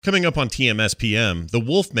Coming up on TMSPM, the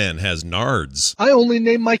Wolfman has nards. I only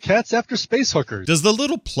name my cats after space hookers. Does the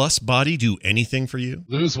little plus body do anything for you?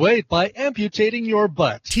 Lose weight by amputating your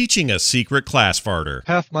butt. Teaching a secret class farter.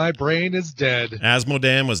 Half my brain is dead.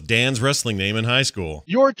 Asmodan was Dan's wrestling name in high school.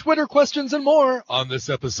 Your Twitter questions and more on this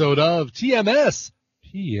episode of TMSPM.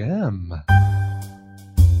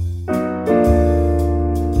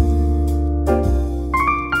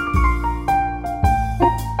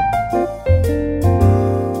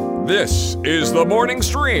 This is the morning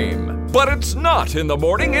stream, but it's not in the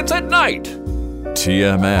morning, it's at night.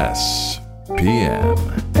 TMS PM.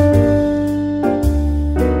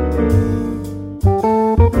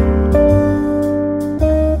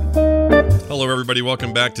 Hello, everybody.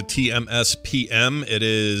 Welcome back to TMS PM. It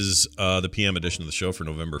is the PM edition of the show for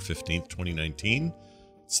November 15th, 2019.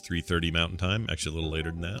 It's 3:30 Mountain Time. Actually, a little later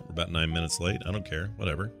than that. We're about 9 minutes late. I don't care.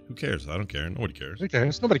 Whatever. Who cares? I don't care. Nobody cares. Who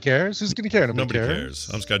cares? Nobody cares. Who's going to care? Nobody cares.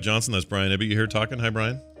 I'm Scott Johnson. That's Brian Ibby here talking. Hi,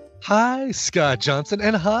 Brian. Hi, Scott Johnson.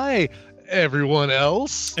 And hi, everyone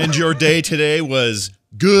else. And your day today was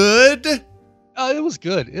good? It was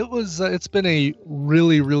good. It was. It's been a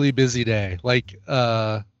really, really busy day.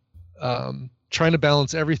 Trying to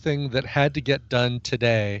balance everything that had to get done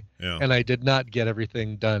today, and I did not get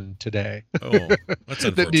everything done today. Oh, that's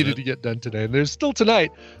unfortunate. That needed to get done today. And there's still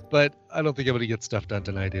tonight, but I don't think I'm going to get stuff done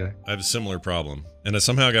tonight either. I have a similar problem, and I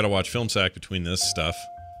somehow got to watch Film Sack between this stuff.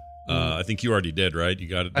 I think you already did, right? You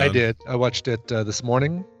got it done? I did. I watched it this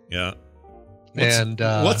morning. Yeah.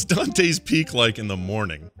 What's Dante's Peak like in the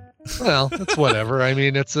morning? Well, it's whatever. I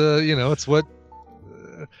mean, it's it's what.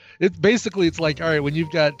 It's like, all right, when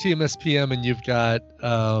you've got TMSPM and you've got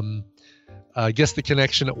Guess the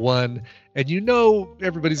Connection at 1, and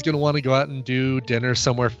everybody's going to want to go out and do dinner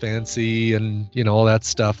somewhere fancy and, all that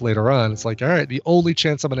stuff later on. It's like, all right, the only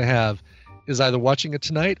chance I'm going to have is either watching it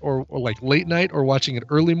tonight or like late night or watching it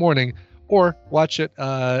early morning or watch it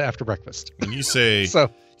after breakfast. When you say,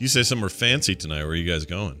 you say somewhere fancy tonight, where are you guys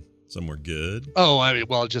going? Somewhere good? Oh, I mean,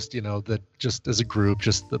 well, just, just as a group,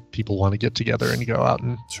 just the people want to get together and go out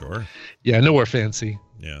and. Sure. Yeah, nowhere fancy.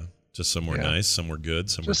 Yeah. Just somewhere nice, somewhere good,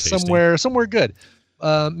 somewhere just tasty. Somewhere good.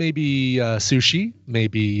 Maybe sushi,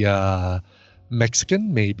 maybe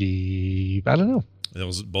Mexican, maybe, I don't know.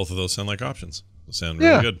 Both of those sound like options. They sound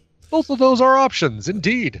really good. Both of those are options,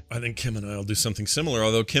 indeed. I think Kim and I will do something similar,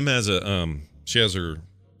 although Kim has she has her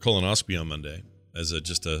colonoscopy on Monday. As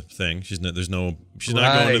just a thing. She's not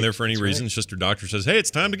going in there for any reason. Right. It's just her doctor says, hey,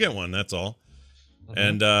 it's time to get one. That's all. Mm-hmm.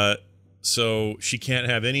 And so she can't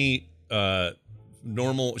have any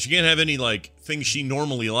she can't have any like things she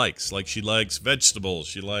normally likes. Like she likes vegetables,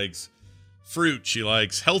 she likes fruit, she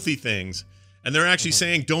likes healthy things. And they're actually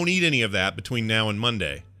saying don't eat any of that between now and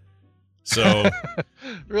Monday. So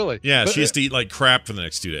really? Yeah, she has to eat like crap for the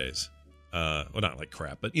next 2 days. Well, not like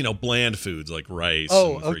crap, but bland foods like rice.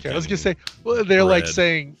 Oh, okay. I was gonna say, well, they're like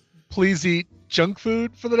saying, please eat junk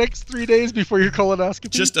food for the next 3 days before your colonoscopy.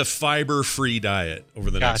 Just a fiber-free diet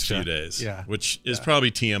over the next few days. Yeah, which is probably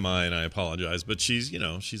TMI, and I apologize, but she's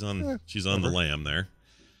on the lam there.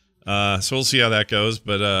 So we'll see how that goes.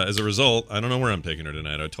 But as a result, I don't know where I'm taking her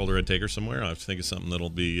tonight. I told her I'd take her somewhere. I have to think of something that'll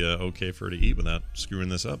be okay for her to eat without screwing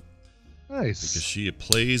this up. Nice, because she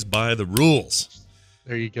plays by the rules.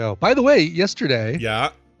 There you go. By the way, yesterday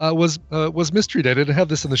was Mystery Date. I didn't have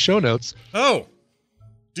this in the show notes. Oh,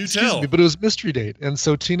 do tell. Excuse me, but it was Mystery Date. And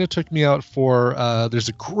so Tina took me out for, there's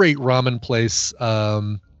a great ramen place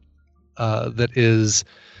that is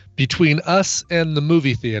between us and the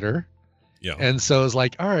movie theater. Yeah. And so it's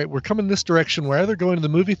like, all right, we're coming this direction. We're either going to the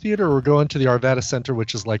movie theater or we're going to the Arvada Center,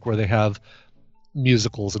 which is like where they have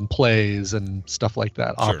musicals and plays and stuff like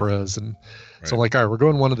that, operas. And so I'm like, all right, we're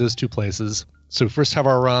going one of those two places. So first have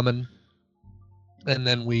our ramen, and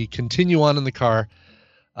then we continue on in the car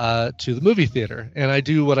to the movie theater. And I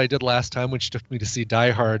do what I did last time, which took me to see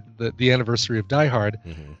Die Hard, the anniversary of Die Hard,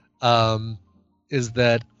 is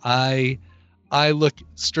that I look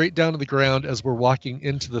straight down to the ground as we're walking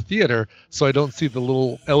into the theater, so I don't see the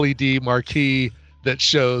little LED marquee that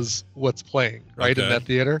shows what's playing in that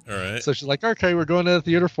theater. All right. So she's like, okay, we're going to the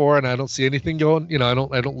theater 4, and I don't see anything going. I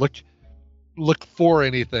don't look for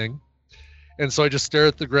anything. And so I just stare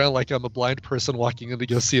at the ground like I'm a blind person walking in to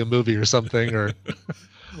go see a movie or something, or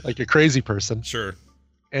like a crazy person. Sure.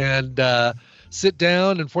 And sit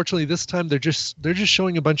down. And fortunately, this time they're just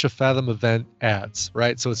showing a bunch of Fathom event ads,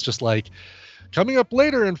 right? So it's just like, coming up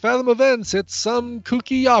later in Fathom Events, it's some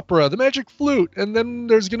kooky opera, The Magic Flute, and then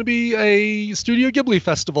there's going to be a Studio Ghibli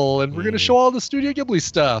festival, and we're going to show all the Studio Ghibli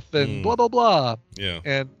stuff, and blah blah blah. Yeah.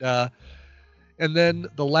 And then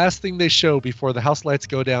the last thing they show before the house lights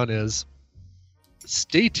go down is,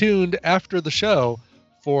 stay tuned after the show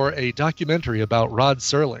for a documentary about Rod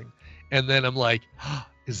Serling. And then I'm like,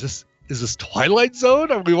 is this Twilight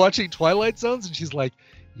Zone? Are we watching Twilight Zones? And she's like,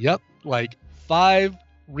 yep, like 5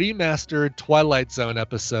 remastered Twilight Zone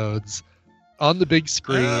episodes on the big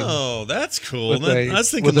screen. Oh, that's cool. I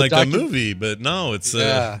was thinking like a movie, but no, it's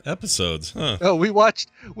episodes. Huh. No, we went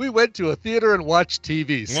to a theater and watched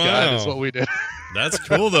TV, Scott, is what we did. That's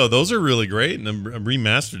cool, though. Those are really great, and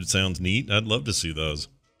remastered sounds neat. I'd love to see those.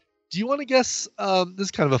 Do you want to guess, this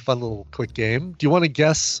is kind of a fun little quick game. Do you want to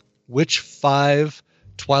guess which 5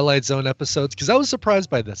 Twilight Zone episodes? Because I was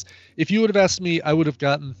surprised by this. If you would have asked me, I would have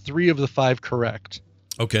gotten 3 of the 5 correct.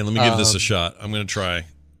 Okay, let me give this a shot. I'm going to try.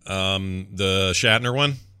 The Shatner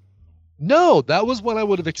one? No, that was one I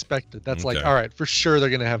would have expected. That's like, all right, for sure they're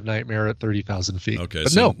going to have Nightmare at 30,000 feet. Okay,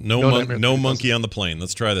 but so no monkey on the plane.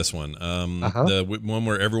 Let's try this one. The one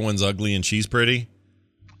where everyone's ugly and she's pretty.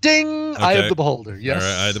 Ding! Okay. Eye of the Beholder. Yes. All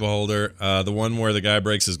right, Eye of the Beholder. The one where the guy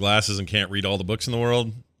breaks his glasses and can't read all the books in the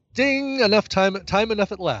world. Ding! Enough time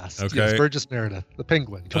enough at last. Okay. Yes, Burgess Meredith, the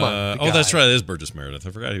Penguin. Come on. That's right. It is Burgess Meredith.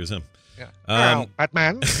 I forgot he was him. Yeah.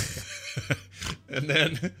 Batman. And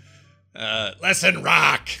then, Lesson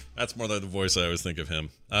Rock. That's more like the voice I always think of him.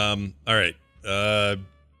 All right. Oh,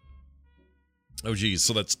 geez.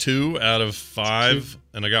 So that's 2 out of 5,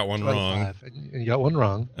 and I got one wrong. And you got one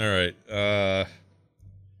wrong. All right.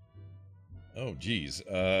 Oh, geez.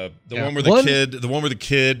 The one where the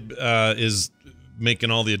kid is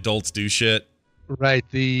making all the adults do shit. Right.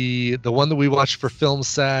 The one that we watched for Film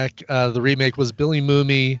Sack, the remake was Billy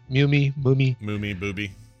Booby.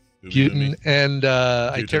 Putin, and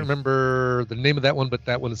I can't remember the name of that one, but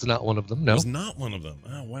that one is not one of them. No, it was not one of them.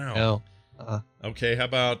 Oh, wow. No. Okay, how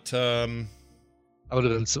about? I would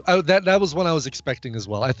have been that was one I was expecting as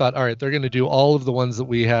well. I thought, all right, they're going to do all of the ones that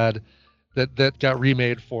we had that got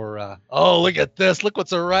remade for. Oh, look at this! Look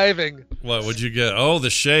what's arriving. What would you get? Oh,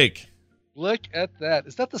 the Shake. Look at that!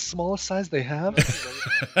 Is that the smallest size they have?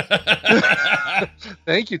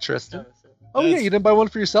 Thank you, Tristan. Oh yeah, you didn't buy one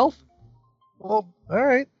for yourself? Well, all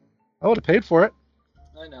right. I would have paid for it.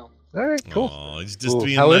 I know. All right, cool. Oh, he's just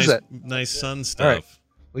being nice son stuff. Right.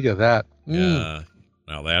 Look at that. Yeah.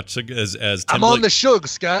 Now that's as Tim I'm on the shug,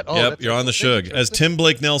 Scott. Oh, yep, you're on the shug. As Tim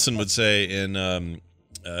Blake Nelson would say in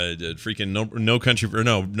freaking no country for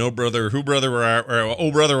no brother, who brother or oh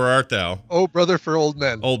brother where art thou? Oh brother for old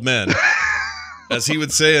men. Old men. As he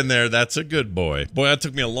would say in there, that's a good boy. Boy, that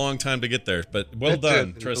took me a long time to get there, but well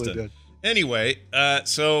done, Tristan. Really anyway,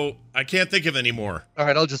 so I can't think of any more. All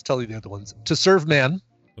right, I'll just tell you the other ones. To Serve Man.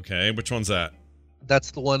 Okay, which one's that?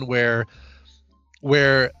 That's the one where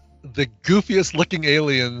the goofiest looking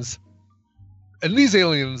aliens, and these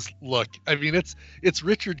aliens look, I mean, it's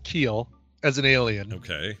Richard Kiel as an alien.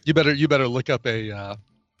 Okay. You better look up a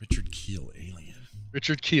Richard Kiel alien.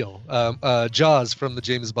 Richard Kiel, Jaws from the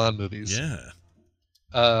James Bond movies. Yeah.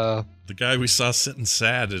 The guy we saw sitting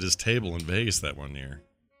sad at his table in Vegas that one year.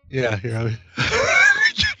 Yeah, here.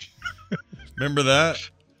 Remember that?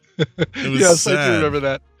 It was yes, sad. I do remember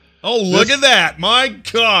that. Oh, look at that. My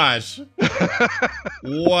gosh.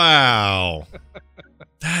 Wow.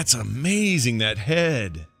 That's amazing, that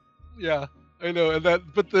head. Yeah, I know. And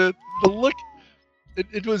but the look,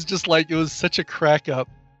 it was just like, it was such a crack up.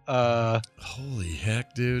 Holy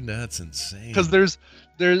heck, dude. That's insane. Because there's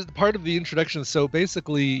part of the introduction. So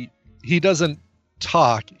basically, he doesn't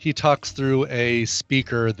talk. He talks through a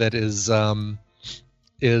speaker that is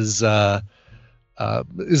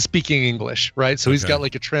speaking English, right? So he's got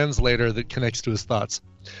like a translator that connects to his thoughts.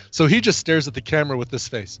 So he just stares at the camera with this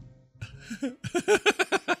face. There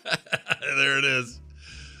it is.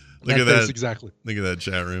 Look at that. Exactly. Look at that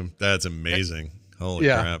chat room. That's amazing. Holy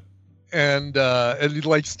crap. And he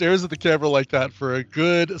like stares at the camera like that for a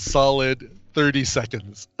good solid 30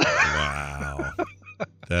 seconds. Wow.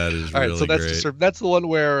 That is all right, really so that's great. That's the one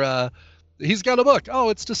where he's got a book. Oh,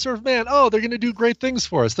 it's To Serve Man. Oh, they're going to do great things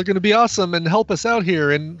for us. They're going to be awesome and help us out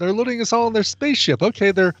here. And they're loading us all in their spaceship.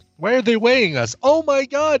 Okay, why are they weighing us? Oh my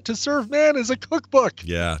God, To Serve Man is a cookbook.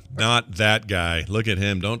 Yeah, not that guy. Look at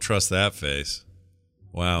him. Don't trust that face.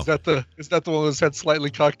 Wow. Is that the one with his head slightly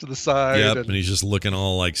cocked to the side? Yep, and he's just looking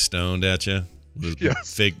all like stoned at you with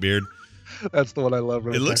his fake beard. That's the one I love.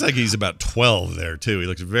 Right, it looks like he's about 12 there too. He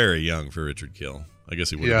looks very young for Richard Kiel. I guess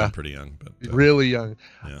he would have been pretty young, but really young.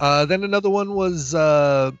 Yeah. Then another one was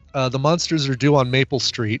The Monsters Are Due on Maple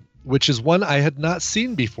Street, which is one I had not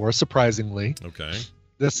seen before, surprisingly. Okay.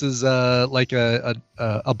 This is like a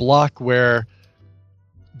block where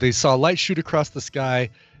they saw light shoot across the sky.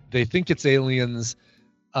 They think it's aliens.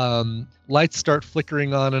 Lights start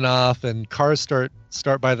flickering on and off, and cars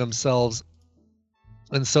start by themselves,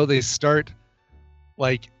 and so they start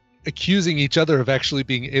like accusing each other of actually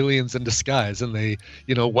being aliens in disguise, and they,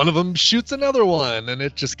 one of them shoots another one, and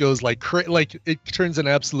it just goes like it turns in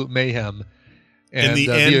absolute mayhem. And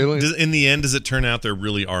in the end, does it turn out there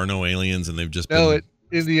really are no aliens, and they've just been...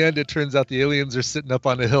 In the end, it turns out the aliens are sitting up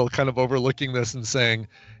on a hill, kind of overlooking this, and saying,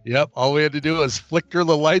 "Yep, all we had to do was flicker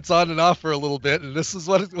the lights on and off for a little bit, and this is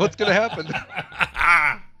what's going to happen."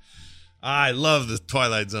 I love the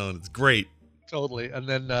Twilight Zone; it's great. Totally. And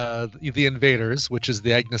then the Invaders, which is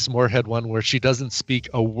the Agnes Moorehead one, where she doesn't speak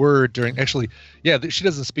a word during. Actually, she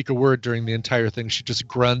doesn't speak a word during the entire thing. She just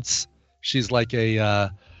grunts. She's like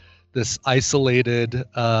this isolated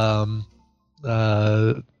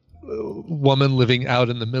woman living out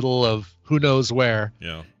in the middle of who knows where.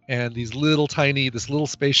 Yeah. And this little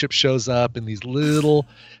spaceship shows up, and these little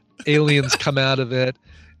aliens come out of it.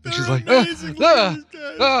 And she's like, and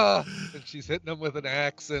she's hitting them with an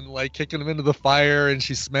axe and like kicking them into the fire, and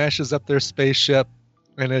she smashes up their spaceship.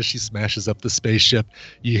 And as she smashes up the spaceship,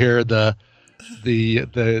 you hear the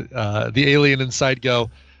alien inside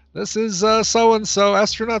go, "This is so-and-so,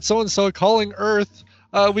 astronaut so-and-so calling Earth.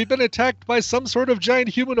 We've been attacked by some sort of giant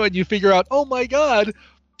humanoid." And you figure out, oh my God,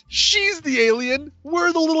 she's the alien.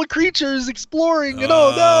 We're the little creatures exploring. And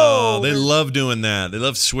oh no. They love doing that. They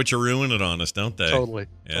love switcherooing it on us, don't they? Totally.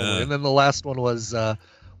 Yeah. Totally. And then the last one was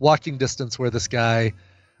Walking Distance, where this guy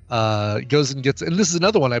goes and gets, and this is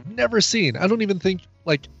another one I've never seen. I don't even think,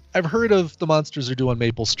 I've heard of the monsters are due on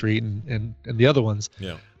Maple Street and the other ones.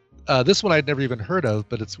 Yeah. This one I'd never even heard of,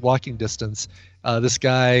 but it's Walking Distance. This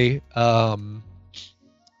guy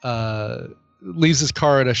leaves his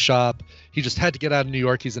car at a shop. He just had to get out of New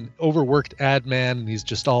York. He's an overworked ad man, and he's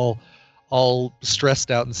just all stressed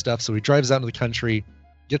out and stuff. So he drives out into the country,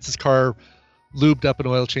 gets his car lubed up and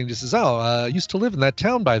oil changed. He says, I used to live in that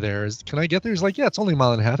town by there. Can I get there? He's like, yeah, it's only a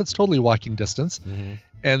mile and a half. It's totally walking distance. Mm-hmm.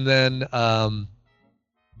 And then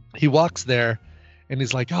he walks there, and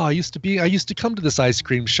he's like, I used to come to this ice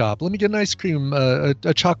cream shop. Let me get an ice cream,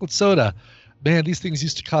 a chocolate soda. Man, these things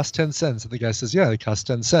used to cost 10 cents. And the guy says, yeah, they cost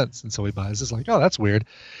 10 cents. And so he buys. It's like, oh, that's weird.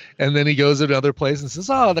 And then he goes to another place and says,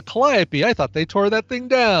 the Calliope, I thought they tore that thing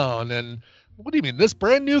down. And what do you mean, this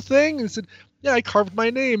brand new thing? And he said, yeah, I carved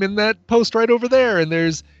my name in that post right over there. And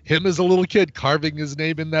there's him as a little kid carving his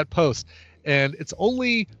name in that post. And it's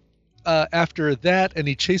only after that, and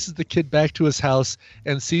he chases the kid back to his house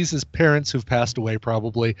and sees his parents who've passed away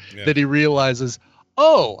probably, that he realizes,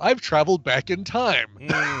 oh, I've traveled back in time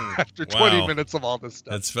after 20 minutes of all this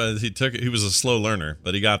stuff. That's fun. He was a slow learner,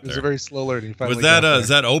 but he got there. He was a very slow learner. He finally was that is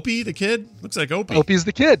that Opie the kid? Looks like Opie. Opie's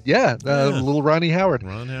the kid, yeah. Little Ronnie Howard.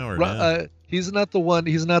 Ron Howard. He's not the one.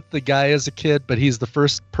 He's not the guy as a kid, but he's the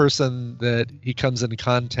first person that he comes into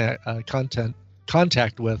contact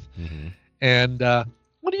with. Mm-hmm. And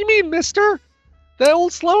what do you mean, mister? The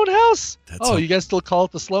old Sloan House? You guys still call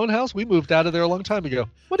it the Sloan House? We moved out of there a long time ago.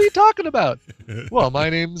 What are you talking about? Well, my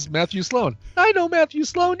name's Matthew Sloan. I know Matthew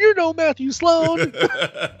Sloan. You know Matthew Sloan.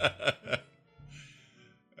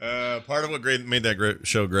 Part of what made that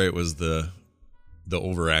show great was the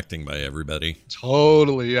overacting by everybody.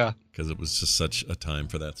 Totally, yeah. Because it was just such a time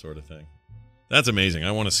for that sort of thing. That's amazing.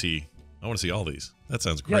 I want to see all these. That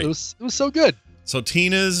sounds great. Yeah, it was so good. So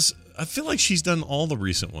Tina's, I feel like she's done all the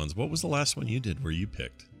recent ones. What was the last one you did where you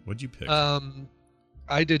picked? What'd you pick?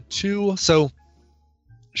 I did 2. So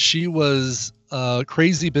she was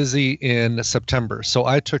crazy busy in September. So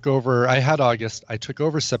I took over. I had August. I took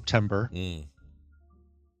over September.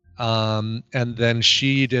 And then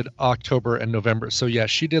she did October and November. So yeah,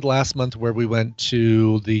 she did last month where we went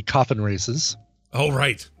to the coffin races. Oh,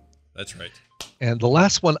 right. That's right. And the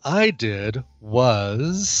last one I did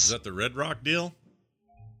was... Is that the Red Rock deal?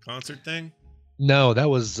 Concert thing? No, that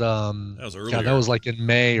was earlier. Yeah, that was like in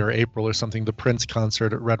May or April or something. The Prince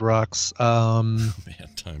concert at Red Rocks. Man,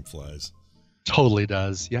 time flies. Totally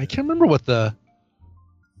does. Yeah, I can't remember what the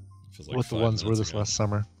ones were this last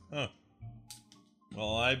summer. Huh.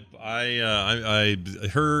 Well,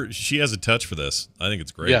 she has a touch for this. I think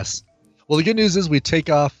it's great. Yes. Well, the good news is we take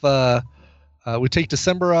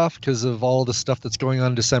December off because of all the stuff that's going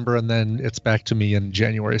on in December, and then it's back to me in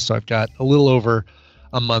January. So I've got a little over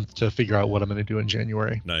a month to figure out what I'm going to do in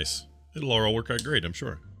January. Nice. It'll all work out great, I'm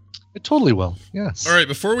sure. It totally will. Yes. All right.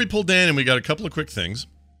 Before we pull Dan in, we got a couple of quick things.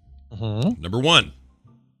 Mm-hmm. Number one,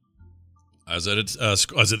 I was at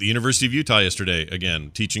the University of Utah yesterday,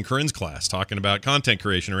 again, teaching Corinne's class, talking about content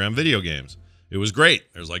creation around video games. It was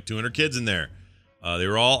great. There was like 200 kids in there. They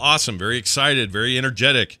were all awesome, very excited, very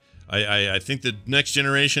energetic. I think the next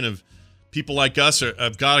generation of people like us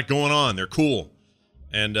have got it going on. They're cool.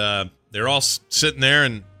 And they're all sitting there,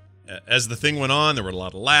 and as the thing went on, there were a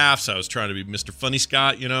lot of laughs. I was trying to be Mr. Funny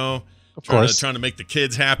Scott, Of course. Trying to make the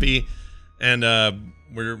kids happy. And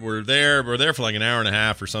we're there for like an hour and a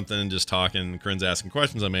half or something, just talking. Corinne's asking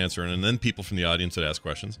questions, I'm answering, and then people from the audience would ask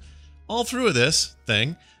questions. All through this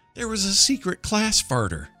thing, there was a secret class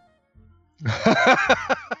farter.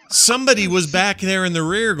 Somebody was back there in the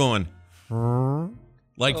rear going,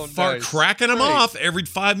 like cracking them off every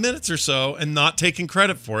 5 minutes or so and not taking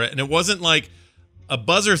credit for it. And it wasn't like a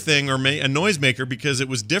buzzer thing or a noisemaker, because it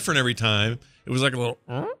was different every time. It was like a little,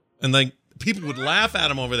 and like people would laugh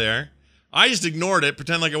at him over there. I just ignored it,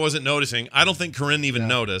 pretend like I wasn't noticing. I don't think Corinne even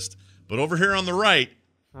noticed. But over here on the right,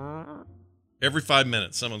 every 5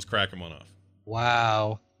 minutes, someone's cracking one off.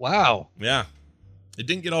 Wow. Yeah. It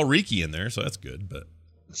didn't get all reeky in there, so that's good. But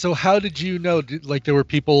so how did you know? Like there were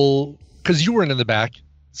people, because you weren't in the back,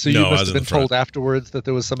 so you must have been told afterwards that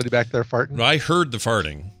there was somebody back there farting. I heard the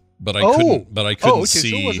farting, but I couldn't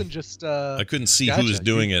see. So it wasn't just. I couldn't see who was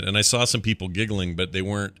doing it, and I saw some people giggling, but they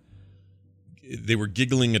weren't. They were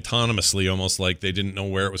giggling autonomously, almost like they didn't know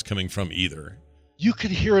where it was coming from either. You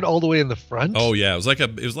could hear it all the way in the front. Oh yeah, it was like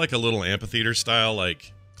a little amphitheater style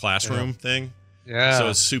like classroom thing. Yeah. So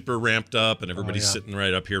it's super ramped up, and everybody's sitting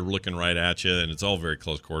right up here looking right at you, and it's all very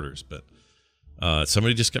close quarters. But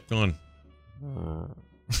somebody just kept going. And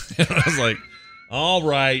I was like, all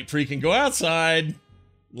right, freaking go outside,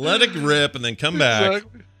 let it rip, and then come back.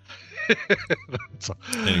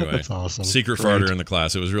 Anyway, that's awesome. Secret farter in the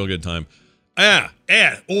class. It was a real good time. I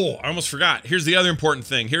almost forgot. Here's the other important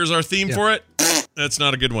thing. Here's our theme for it. That's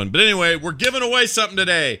not a good one. But anyway, we're giving away something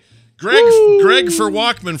today. Greg for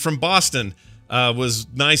Walkman from Boston was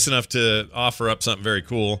nice enough to offer up something very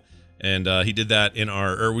cool. And he did that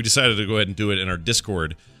we decided to go ahead and do it in our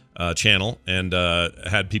Discord channel, and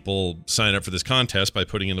had people sign up for this contest by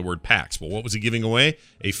putting in the word PAX. Well, what was he giving away?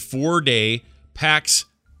 A 4-day PAX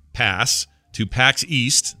pass to PAX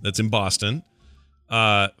East, that's in Boston,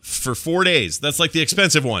 for 4 days. That's like the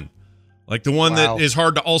expensive one, like the one that is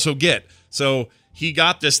hard to also get. So he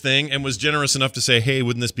got this thing and was generous enough to say, hey,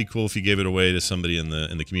 wouldn't this be cool if you gave it away to somebody in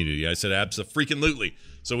the community? I said, abso-freaking-lutely.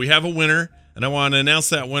 So we have a winner, and I want to announce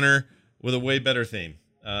that winner with a way better theme.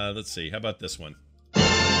 Let's see. How about this one?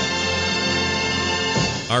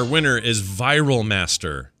 Our winner is Viral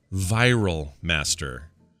Master. Viral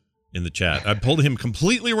Master in the chat. I pulled him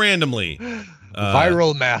completely randomly.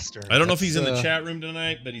 Viral Master. I don't know if he's in the chat room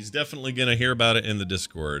tonight, but he's definitely going to hear about it in the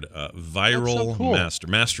Discord. Viral Master.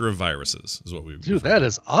 Master of viruses is what we Dude, that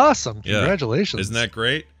is awesome. Congratulations. Isn't that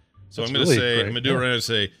great? So I'm going to say, I'm going to do it right now.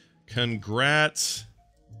 Say, congrats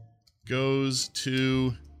goes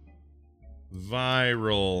to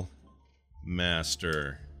Viral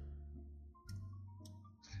Master.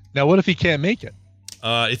 Now, what if he can't make it?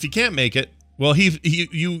 If he can't make it, well,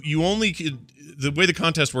 you only could, the way the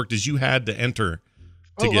contest worked is you had to enter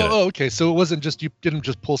to get it. Oh, okay. So it wasn't just, you didn't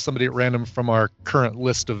just pull somebody at random from our current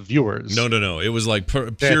list of viewers. No. It was like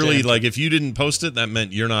purely like if you didn't post it, that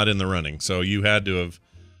meant you're not in the running. So you had to have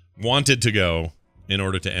wanted to go in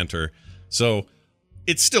order to enter. So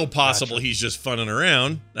it's still possible he's just funning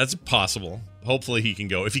around. That's possible. Hopefully he can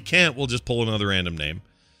go. If he can't, we'll just pull another random name.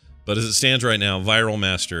 But as it stands right now, Viral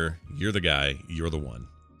Master, you're the guy. You're the one.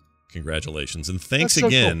 Congratulations. And thanks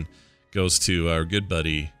again goes to our good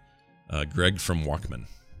buddy, Greg from Walkman.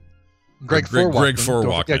 Greg for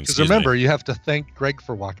Walkman. Because remember, you have to thank Greg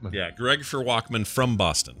for Walkman. Yeah, Greg for Walkman from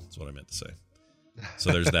Boston. That's what I meant to say.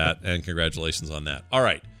 So there's that, and congratulations on that. All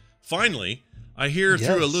right. Finally, I hear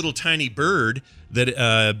through a little tiny bird that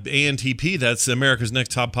ANTP, that's America's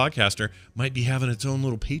Next Top Podcaster, might be having its own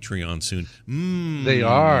little Patreon soon. They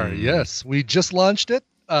are, yes. We just launched it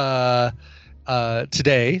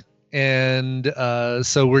today. And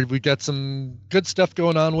so we've got some good stuff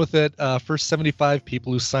going on with it. First 75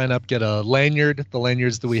 people who sign up get a lanyard, the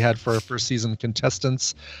lanyards that we had for our first season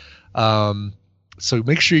contestants. So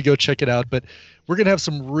make sure you go check it out. But we're going to have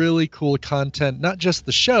some really cool content, not just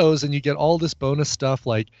the shows, and you get all this bonus stuff.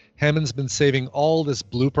 Like Hammond's been saving all this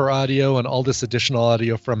blooper audio and all this additional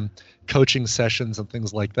audio from coaching sessions and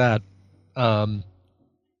things like that. We're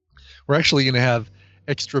actually going to have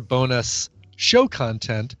extra bonus show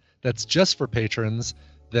content that's just for patrons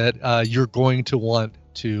that you're going to want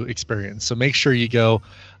to experience. So make sure you go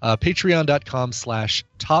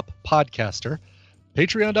patreon.com/toppodcaster,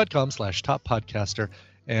 patreon.com/toppodcaster.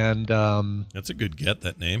 And that's a good get,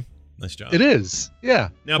 that name. Nice job. It is. Yeah.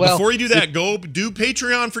 Now, before you do that, go do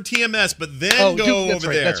Patreon for TMS, but then over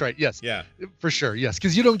there. That's right. Yes. Yeah. For sure. Yes.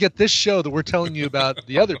 Because you don't get this show that we're telling you about,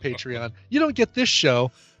 the other Patreon. You don't get this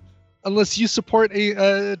show unless you support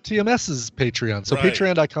TMS's Patreon. So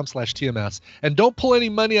patreon.com/TMS. And don't pull any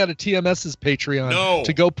money out of TMS's Patreon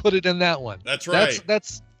to go put it in that one. That's right.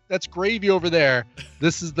 That's That's gravy over there.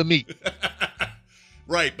 This is the meat.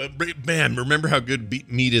 Right, but man, remember how good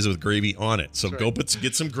meat is with gravy on it. So That's right.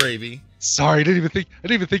 get some gravy. Sorry, I didn't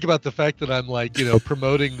even think about the fact that I'm like,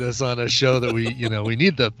 promoting this on a show that we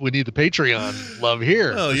need the Patreon love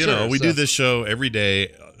here. Oh, we do this show every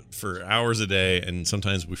day for hours a day, and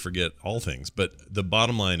sometimes we forget all things. But the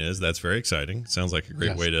bottom line is that's very exciting. Sounds like a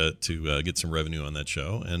great way to get some revenue on that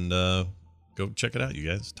show, and go check it out, you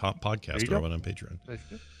guys. Top podcast robot on Patreon.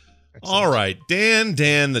 All right, Dan,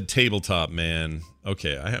 the tabletop man.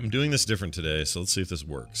 Okay, I'm doing this different today, so let's see if this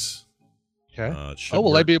works. Okay.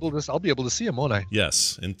 I'll be able to see him, won't I?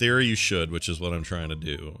 Yes, in theory you should, which is what I'm trying to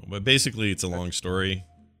do. But basically, it's a long story.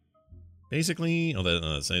 Basically,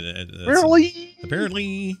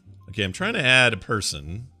 apparently. Okay, I'm trying to add a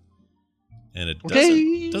person, and it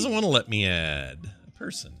doesn't want to let me add a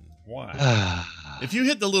person. Why? If you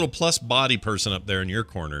hit the little plus body person up there in your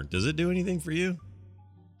corner, does it do anything for you?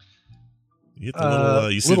 You hit the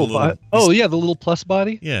little. You see the little. The little plus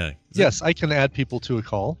body. Yeah. Yes, I can add people to a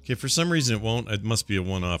call. Okay, for some reason it won't. It must be a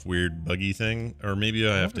one-off weird buggy thing, or maybe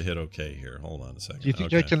I have to hit OK here. Hold on a second. Do you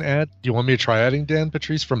think I can add? Do you want me to try adding Dan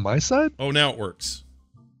Patrice from my side? Oh, now it works.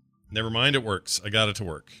 Never mind, it works. I got it to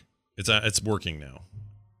work. It's working now.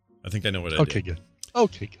 I think I know what I did. Okay, good.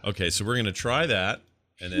 Okay, so we're gonna try that,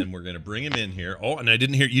 and then we're gonna bring him in here. Oh, and you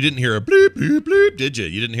didn't hear a bloop bloop bloop, did you?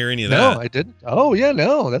 You didn't hear any of that? No, I didn't. Oh yeah,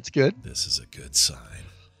 no, that's good. This is a good sign.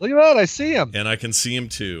 Look at that, I see him. And I can see him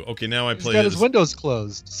too. Okay, now He's got his windows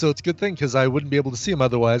closed, so it's a good thing because I wouldn't be able to see him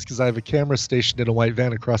otherwise because I have a camera stationed in a white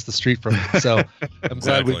van across the street from him. So I'm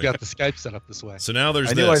glad we've got the Skype set up this way. So now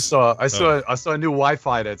there's I saw a new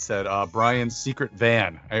Wi-Fi that said Brian's secret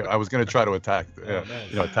van. I was going to try to attach to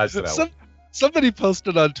that one. Somebody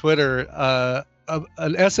posted on Twitter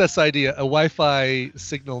an SSID, a Wi-Fi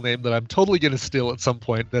signal name that I'm totally going to steal at some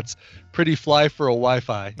point. That's pretty fly for a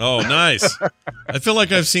Wi-Fi. Oh, nice. I feel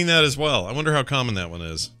like I've seen that as well. I wonder how common that one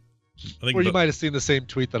is. Or you might have seen the same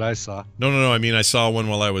tweet that I saw. No. I mean, I saw one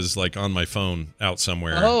while I was like on my phone out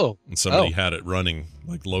somewhere. Oh. And somebody had it running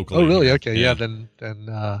like locally. Oh, really? Okay. Yeah. Then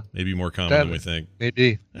maybe more common than we think.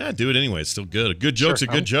 Maybe. Yeah, do it anyway. It's still good. A good joke's a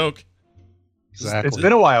good joke. Exactly. It's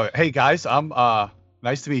been a while. Hey guys, I'm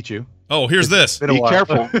nice to meet you. Oh, here's this. Be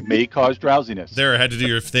careful. It may cause drowsiness. There, I had to do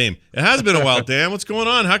your theme. It has been a while, Dan. What's going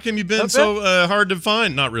on? How come you've been so hard to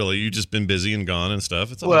find? Not really. You've just been busy and gone and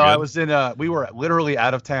stuff. It's all good. I was we were literally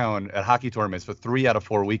out of town at hockey tournaments for 3 out of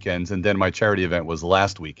 4 weekends, and then my charity event was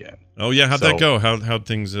last weekend. Oh, yeah. How'd that go? How'd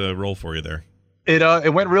things roll for you there?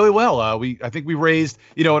 It went really well. I think we raised,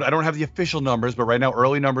 I don't have the official numbers, but right now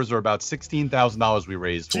early numbers are about $16,000 we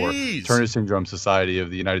raised for Turner Syndrome Society of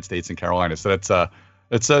the United States and Carolina. So that's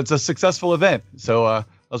it's a successful event. So I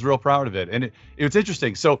was real proud of it. And it's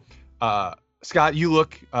interesting. So Scott, you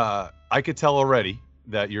look, I could tell already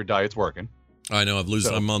that your diet's working. I know. I'm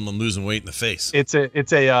losing weight in the face. It's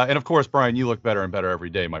and of course, Brian, you look better and better every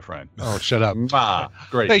day, my friend. Oh, shut up.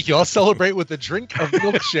 Great. Thank you. I'll celebrate with a drink of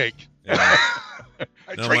milkshake.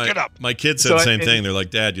 Drink it up. My kids said the same thing. They're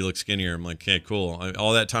like, Dad, you look skinnier. I'm like, okay, cool.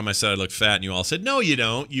 All that time I said I looked fat, and you all said, no, you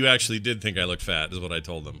don't. You actually did think I looked fat, is what I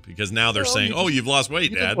told them. Because now they're saying, you've lost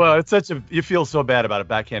weight, Dad. Well, it's you feel so bad about a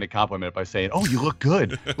backhanded compliment by saying, oh, you look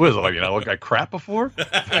good. What is it, like, I look like crap before?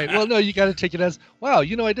 Right. Well, no, you got to take it as, wow, I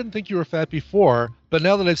didn't think you were fat before, but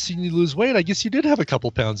now that I've seen you lose weight, I guess you did have a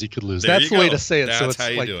couple pounds you could lose. That's the way to say it. That's so it's how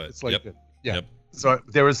you like, do it. It's like Yep. Yeah. Yep. So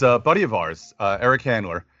there was a buddy of ours, Eric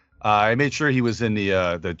Handler. I made sure he was in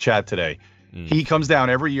the chat today. He comes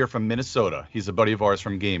down every year from Minnesota. He's a buddy of ours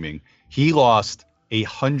from gaming. He lost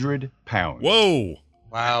 100 pounds. Whoa!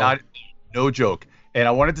 Wow! No joke. And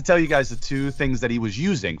I wanted to tell you guys the 2 things that he was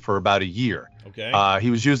using for about a year. Okay.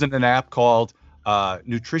 He was using an app called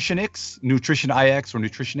Nutritionix, Nutritionix or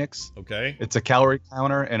Nutritionix. Okay. It's a calorie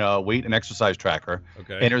counter and a weight and exercise tracker.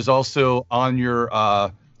 Okay. And there's also on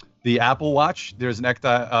your the Apple Watch, there's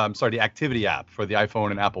the activity app for the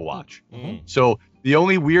iPhone and Apple Watch. Mm-hmm. So the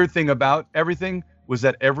only weird thing about everything was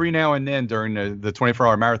that every now and then during the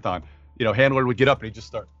 24-hour marathon, Handler would get up and he'd just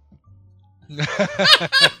start.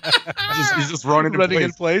 he's just running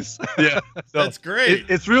in place. Yeah, so that's great.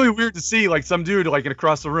 It's really weird to see like some dude like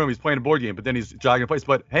across the room. He's playing a board game, but then he's jogging in place.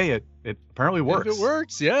 But hey, it apparently works. If it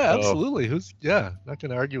works, yeah, absolutely. Not going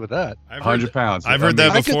to argue with that. 100 pounds. I've heard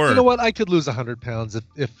that before. You know what? I could lose 100 pounds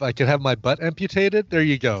if I could have my butt amputated. There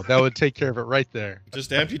you go. That would take care of it right there.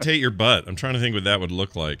 Just amputate your butt. I'm trying to think what that would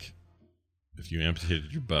look like. If you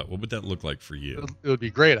amputated your butt, what would that look like for you? It would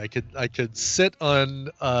be great. I could sit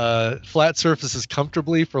on flat surfaces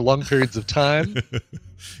comfortably for long periods of time.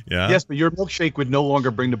 Yeah. Yes, but your milkshake would no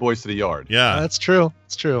longer bring the boys to the yard. Yeah, that's true.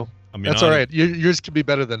 It's true. I mean, that's all right. Yours could be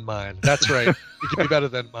better than mine. That's right. It could be better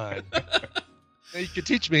than mine. You could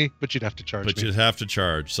teach me, but you'd have to charge me. But you'd have to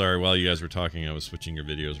charge. Sorry, while you guys were talking, I was switching your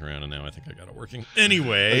videos around, and now I think I got it working.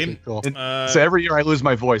 Anyway. Okay, cool. So every year I lose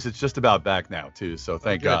my voice. It's just about back now, too. So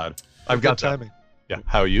thank God. I've got timing. Yeah.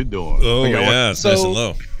 How you doing? Oh, yeah. It's nice and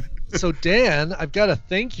low. So, Dan, I've got to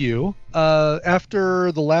thank you.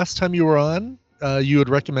 After the last time you were on, you had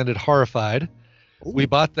recommended Horrified. Ooh. We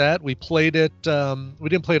bought that. We played it. We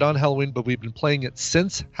didn't play it on Halloween, but we've been playing it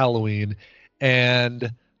since Halloween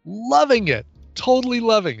and loving it. Totally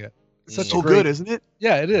loving it. So good, isn't it?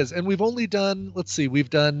 Yeah, it is. And we've only done, we've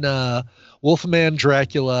done Wolfman,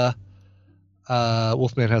 Dracula.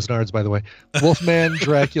 Wolfman has nards, by the way. Wolfman,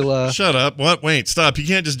 Dracula. Shut up. What? Wait, stop. You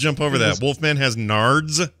can't just jump over that. Wolfman has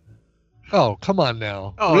nards? Oh, come on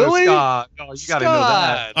now. Oh, really? Scott. Oh, you got to know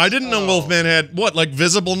that. I didn't know Wolfman had, what, like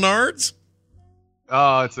visible nards?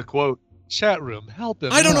 Oh, it's a quote. Chat room, help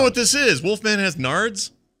him. I don't know what this is. Wolfman has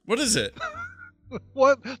nards? What is it?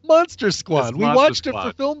 What? Monster Squad. We watched Squad.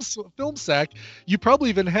 it for Film Sack. You probably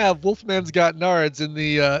even have Wolfman's Got Nards in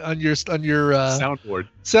the on your soundboard.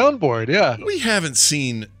 Soundboard, yeah. We haven't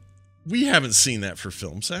seen that for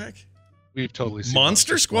Film Sack. We've totally seen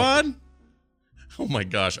Monster Squad? Oh my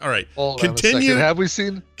gosh. All right. Hold on a second. Have we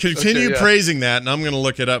seen? Continue praising that, and I'm going to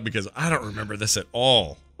look it up because I don't remember this at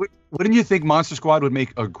all. Wouldn't you think Monster Squad would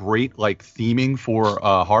make a great theming for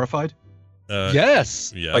Horrified?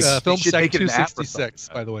 Yes. Yes. Film Sack 266,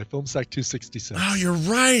 by the way. Film Sack 266. Oh, you're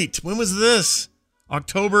right. When was this?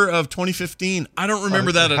 October of 2015. I don't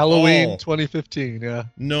remember that at Halloween all. 2015, yeah.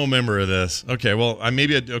 No member of this. Okay, well,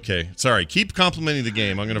 okay. Sorry. Keep complimenting the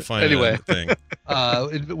game. I'm going to find anyway. thing.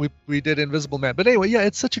 We did Invisible Man. But anyway, yeah,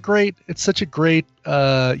 it's such a great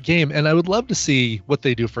game, and I would love to see what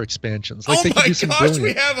they do for expansions. Oh my gosh,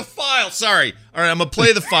 we have a file. Sorry. All right, I'm going to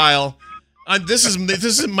play the file. This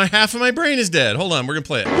is my half of my brain is dead. Hold on, we're gonna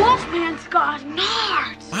play it. Wolfman's got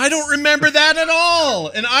nards. I don't remember that at all,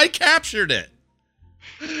 and I captured it.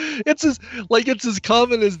 It's as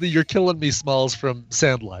common as the "You're Killing Me" Smalls from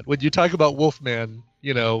Sandlot. When you talk about Wolfman,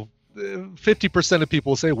 50% of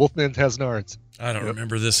people say Wolfman has nards. I don't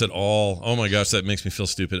remember this at all. Oh my gosh, that makes me feel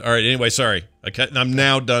stupid. All right, anyway, sorry. I'm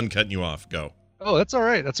now done cutting you off. Go. Oh, that's all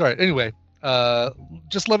right. Anyway,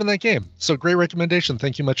 just loving that game. So great recommendation.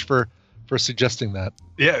 Thank you much for suggesting that.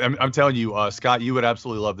 Yeah, I'm telling you, Scott, you would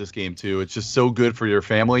absolutely love this game too. It's just so good for your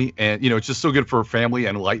family, and it's just so good for family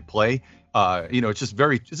and light play. It's a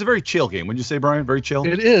very chill game. Wouldn't you say, Brian? Very chill.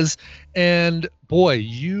 It is, and boy,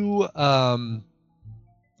 you don't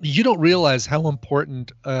realize how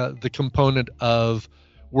important the component of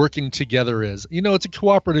working together is. It's a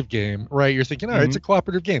cooperative game, right? You're thinking, all right, it's a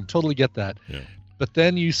cooperative game. Totally get that. Yeah. But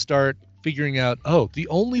then you start figuring out, the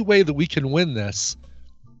only way that we can win this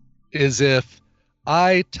is if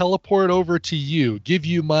I teleport over to you, give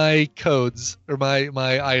you my codes or my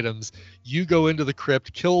items, you go into the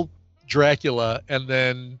crypt, kill Dracula, and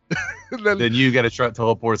then you got to try to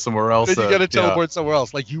teleport somewhere else. Then you got to teleport somewhere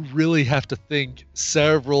else. Like, you really have to think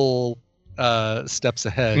several steps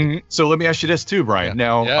ahead. Mm-hmm. So let me ask you this too, Brian. Yeah.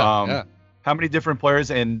 Now, how many different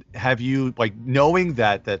players, and have you, knowing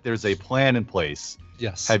that there's a plan in place?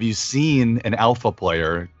 Yes. Have you seen an alpha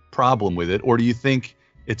player problem with it, or do you think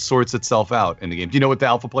it sorts itself out in the game? Do you know what the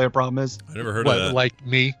alpha player problem is? I never heard of that. Like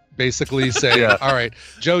me, basically saying, all right,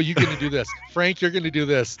 Joe, you're going to do this. Frank, you're going to do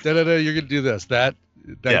this. Da-da-da, you're going to do this. That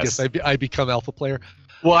yes. I guess I become alpha player.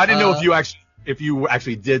 Well, I didn't know if you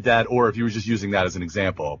actually did that, or if you were just using that as an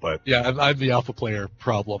example. But yeah, I'm the alpha player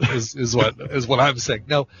problem is what I'm saying.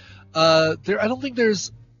 No, I don't think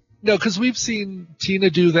there's because we've seen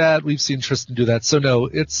Tina do that, we've seen Tristan do that. So no,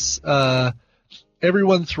 it's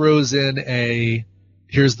everyone throws in a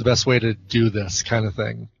here's the best way to do this kind of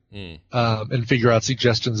thing, and figure out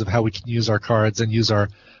suggestions of how we can use our cards and use our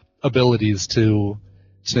abilities to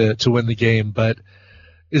win the game. But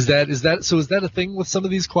is that a thing with some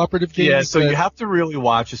of these cooperative games? Yeah, so you have to really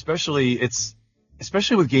watch, especially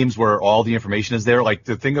with games where all the information is there. Like,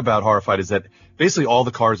 the thing about Horrified is that basically all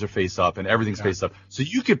the cards are face up and everything's face up. So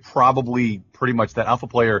you could probably pretty much, that alpha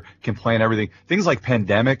player can plan everything. Things like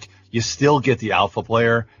Pandemic, you still get the alpha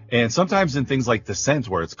player. And sometimes in things like Descent,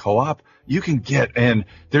 where it's co-op, you can get, and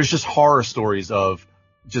there's just horror stories of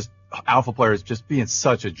just alpha players just being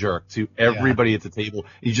such a jerk to everybody at the table.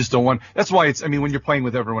 You just don't want, that's why when you're playing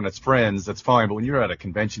with everyone that's friends, that's fine. But when you're at a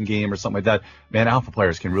convention game or something like that, man, alpha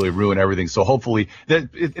players can really ruin everything. So hopefully and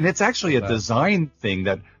it's actually a design thing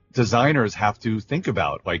that designers have to think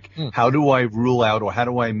about. Like, how do I rule out, or how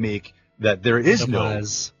do I make that there is no.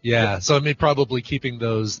 Yeah. So probably keeping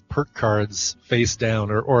those perk cards face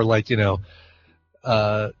down, or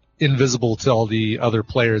invisible to all the other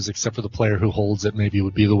players except for the player who holds it. Maybe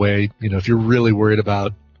would be the way, if you're really worried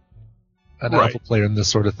about an alpha player in this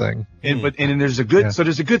sort of thing. And there's a good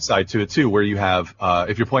there's a good side to it too, where you have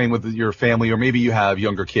if you're playing with your family, or maybe you have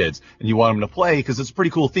younger kids and you want them to play because it's a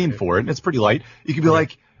pretty cool theme for it and it's pretty light. You could be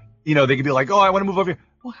like, they could be like, oh, I want to move over here.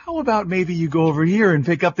 Well, how about maybe you go over here and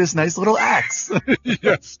pick up this nice little axe?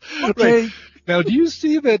 Yes. Okay. Right. Now, do you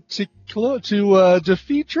see that to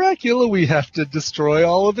defeat Dracula, we have to destroy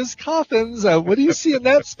all of his coffins? What do you see in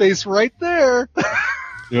that space right there?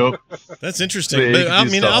 Yep. That's interesting. But, I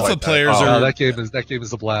mean, alpha players are that game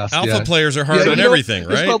is a blast. Alpha players are hard on everything,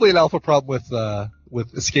 right? There's probably an alpha problem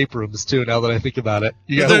with escape rooms too. Now that I think about it,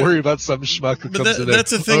 you got to worry about some schmuck who comes in there.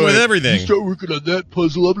 That's the thing with everything. You start working on that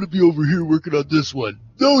puzzle. I'm going to be over here working on this one.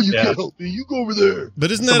 No, you can't help me. You go over there.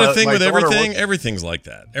 But isn't that a thing with everything? Everything's like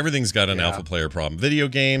that. Everything's got an alpha player problem. Video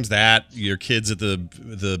games, your kids at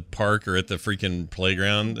the park or at the freaking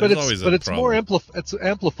playground. There's always a problem. But it's more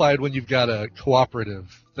amplified when you've got a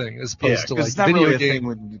cooperative thing as opposed to like it's not video really game.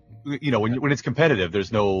 a thing when it's competitive.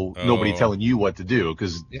 There's nobody telling you what to do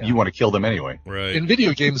because you want to kill them anyway. Right. In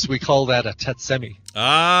video games, we call that a Tetsemi.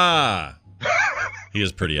 Ah. He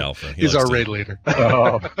is pretty alpha. He's our raid leader.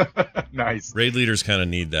 Oh, nice. Raid leaders kind of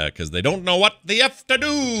need that because they don't know what they have to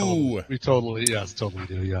do. We totally do. Yes.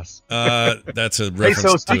 That's a reference. Hey,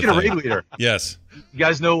 so speaking of raid leader, yes, you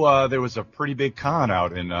guys know there was a pretty big con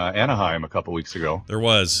out in Anaheim a couple weeks ago. There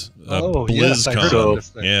was BlizzCon. Yes, I heard about this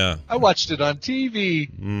thing. Yeah, I watched it on TV.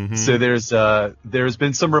 Mm-hmm. So there's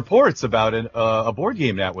been some reports about a board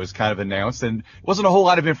game that was kind of announced, and it wasn't a whole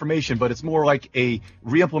lot of information, but it's more like a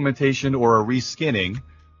re-implementation or a reskinning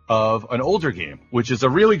of an older game, which is a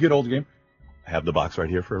really good old game. I have the box right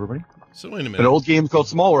here for everybody. So wait a minute. An old game called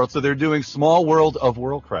Small World. So they're doing Small World of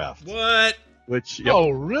Worldcraft. What? Which?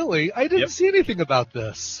 Oh, really? I didn't see anything about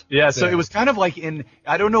this. Yeah. So it was kind of like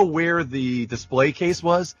I don't know where the display case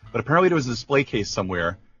was, but apparently there was a display case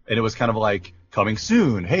somewhere, and it was kind of like coming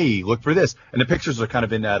soon. Hey, look for this. And the pictures are kind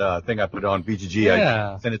of in that thing I put on BGG.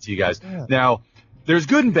 Yeah. I sent it to you guys. Yeah. Now, there's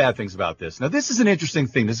good and bad things about this. Now, this is an interesting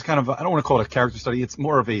thing. This is kind of, I don't want to call it a character study. It's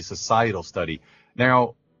more of a societal study.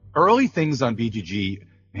 Now, early things on BGG,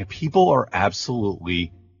 man, people are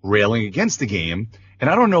absolutely railing against the game.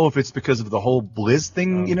 And I don't know if it's because of the whole Blizz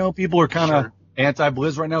thing. People are kind of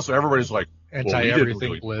anti-Blizz right now. So everybody's like,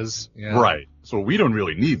 anti-everything Blizz. Yeah. Right. So we don't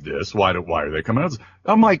really need this. Why are they coming out?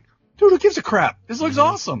 I'm like, dude, who gives a crap? This looks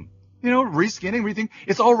awesome. Reskinning, everything.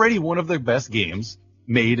 It's already one of the best games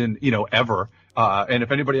made in, ever. And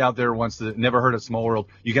if anybody out there wants to never heard of Small World,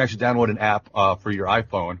 you can actually download an app for your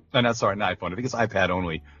iPhone. Not an iPhone. I think it's iPad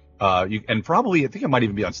only. I think it might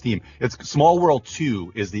even be on Steam. It's Small World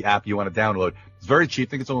 2 is the app you want to download. It's very cheap.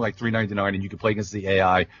 I think it's only like $3.99, and you can play against the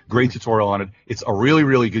AI. Great tutorial on it. It's a really,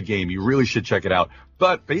 really good game. You really should check it out.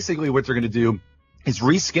 But basically what they're going to do is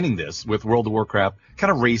reskinning this with World of Warcraft, kind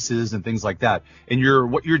of races and things like that.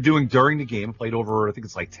 And what you're doing during the game, played over, I think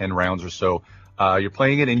it's like 10 rounds or so. You're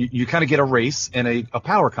playing it, and you kind of get a race and a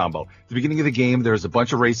power combo. At the beginning of the game, there's a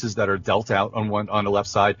bunch of races that are dealt out on the left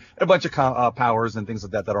side, and a bunch of powers and things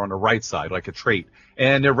like that are on the right side, like a trait.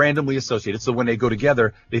 And they're randomly associated. So when they go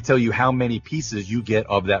together, they tell you how many pieces you get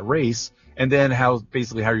of that race, and then how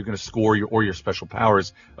you're going to score your special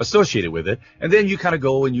powers associated with it. And then you kind of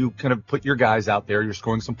go and you kind of put your guys out there. You're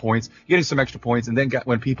scoring some points, getting some extra points, and then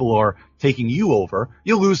when people are taking you over,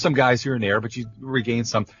 you lose some guys here and there, but you regain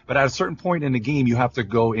some. But at a certain point in the game, you have to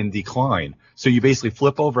go in decline. So you basically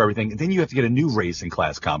flip over everything, and then you have to get a new race and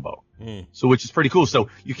class combo. So which is pretty cool. So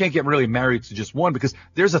you can't get really married to just one, because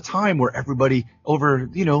there's a time where everybody over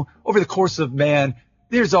the course of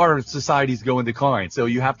there's our societies go in decline. So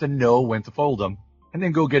you have to know when to fold them and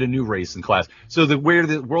then go get a new race and class. So where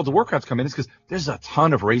the World of Warcraft's come in is because there's a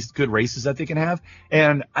ton of good races that they can have.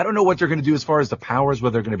 And I don't know what they're going to do as far as the powers,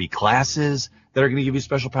 whether they're going to be classes that are going to give you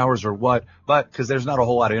special powers or what, but because there's not a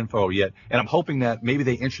whole lot of info yet. And I'm hoping that maybe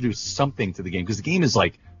they introduce something to the game, because the game is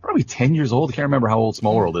like probably 10 years old. I can't remember how old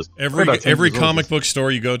Small World is. Every comic book store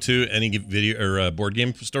you go to, any video or board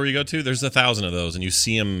game store you go to, there's 1,000 of those, and you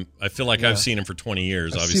see them. I feel like I've seen them for 20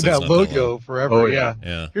 years. I've Obviously, seen that logo forever. Oh,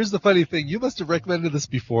 yeah. Here's the funny thing: you must have recommended this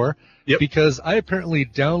before, because I apparently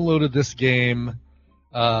downloaded this game.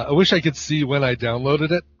 I wish I could see when I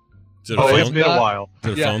downloaded it. It's been a while.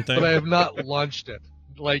 Is it a phone thing? But I have not launched it.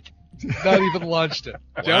 Not even launched it.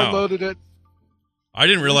 Wow. Downloaded it. I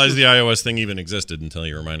didn't realize the iOS thing even existed until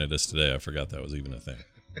you reminded us today. I forgot that was even a thing.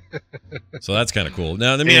 So that's kind of cool.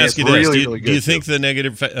 Now, let me ask you this. Do you think the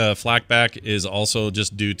negative flackback is also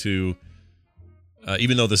just due to,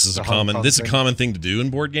 even though this is a common thing to do in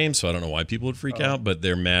board games, so I don't know why people would freak out, but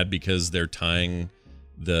they're mad because they're tying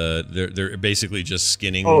they're basically just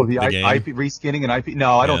skinning the game. IP reskinning and IP.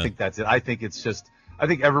 No, I don't think that's it. I think it's just I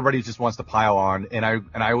think everybody just wants to pile on, and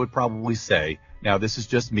I would probably say, now this is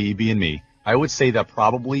just me being me, I would say that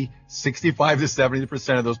probably 65 to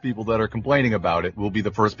 70% of those people that are complaining about it will be the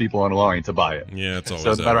first people on the line to buy it. Yeah, it's always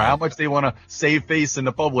so no matter way. how much they want to save face in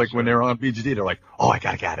the public when they're on BGD, they're like, oh, I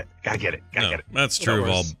gotta get it. That's true of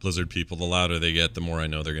all Blizzard people. The louder they get, the more I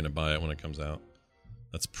know they're going to buy it when it comes out.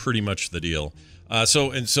 That's pretty much the deal.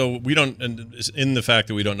 So we don't, and in the fact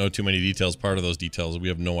that we don't know too many details, part of those details, we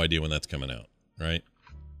have no idea when that's coming out, right?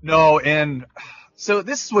 No, and so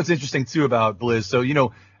this is what's interesting too about Blizz.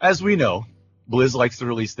 So, as we know, Blizz likes to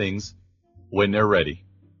release things when they're ready.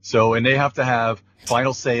 So, and they have to have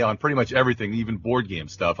final say on pretty much everything, even board game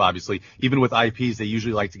stuff, obviously. Even with IPs, they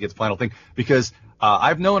usually like to get the final thing because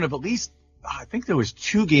I've known of at least, I think there was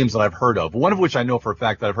 2 games that I've heard of, one of which I know for a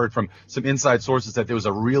fact that I've heard from some inside sources that there was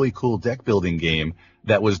a really cool deck building game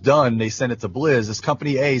that was done. They sent it to Blizz. This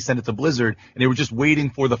company A sent it to Blizzard, and they were just waiting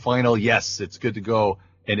for the final, yes, it's good to go.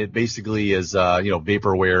 And it basically is,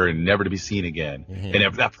 vaporware and never to be seen again. Mm-hmm.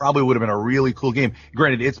 And that probably would have been a really cool game.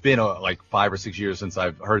 Granted, it's been like 5 or 6 years since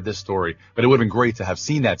I've heard this story, but it would have been great to have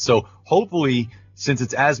seen that. So hopefully, since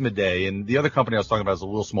it's Asmodee, and the other company I was talking about is a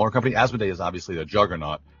little smaller company, Asmodee is obviously the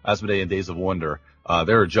juggernaut. Asmodee and Days of Wonder,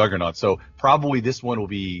 they're a juggernaut. So probably this one will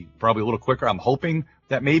be probably a little quicker. I'm hoping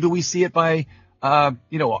that maybe we see it by,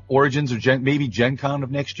 Origins or maybe Gen Con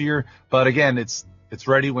of next year. But again, it's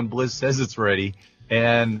ready when Blizz says it's ready.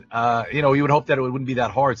 And, you would hope that it wouldn't be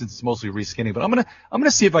that hard since it's mostly reskinning. But I'm going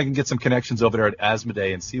to see if I can get some connections over there at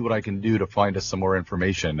Asmodee and see what I can do to find us some more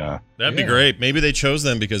information. That'd be great. Maybe they chose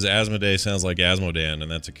them because Asmodee sounds like Asmodan, and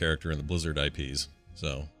that's a character in the Blizzard IPs.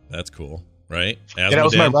 So that's cool, right? Yeah, that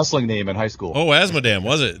was my wrestling name in high school. Oh, Asmodan,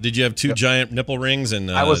 was it? Did you have 2 giant nipple rings? And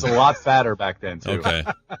I was a lot fatter back then, too. Okay.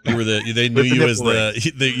 They knew you as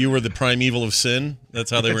you were the primeval of sin? That's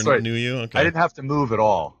how they knew you? Okay. I didn't have to move at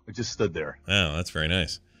all. I just stood there. Oh, that's very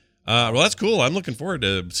nice. Well, that's cool. I'm looking forward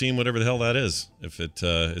to seeing whatever the hell that is, if it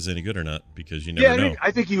is any good or not, because you never know.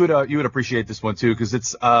 I think you would appreciate this one too, because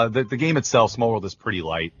it's the game itself, Small World, is pretty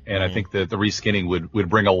light, and I think that the reskinning would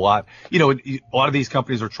bring a lot. A lot of these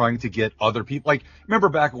companies are trying to get other people. Like, remember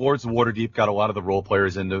back, Lords of Waterdeep got a lot of the role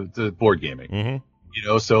players into the board gaming. Mm-hmm.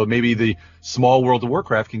 So maybe the small World of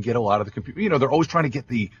Warcraft can get a lot of the computer. They're always trying to get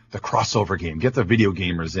the crossover game, get the video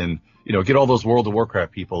gamers in. Get all those World of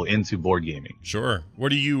Warcraft people into board gaming. Sure.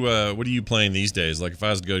 What are you playing these days? Like, if I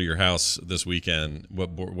was to go to your house this weekend,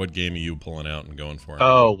 what game are you pulling out and going for?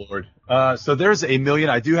 Oh Lord. So there's a million.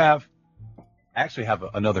 I actually have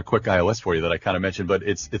another quick iOS for you that I kind of mentioned, but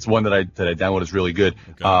it's one that I downloaded. Is really good.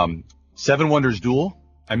 Okay. 7 Wonders Duel.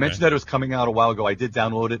 I mentioned that it was coming out a while ago. I did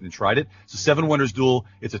download it and tried it. So 7 Wonders Duel.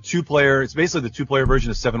 It's a 2-player. It's basically the 2-player version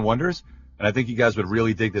of 7 Wonders. And I think you guys would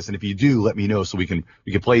really dig this. And if you do, let me know so we can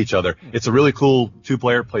play each other. It's a really cool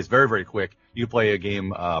 2-player. Plays very, very quick. You can play a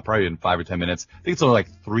game probably in 5 or 10 minutes. I think it's only like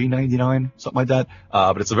 $3.99, something like that.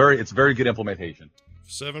 But it's a very good implementation.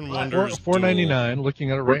 7 Wonders. $4.99.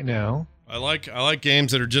 Looking at it right now. I like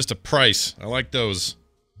games that are just a price. I like those.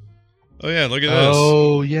 Oh yeah, look at this.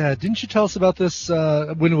 Oh yeah, didn't you tell us about this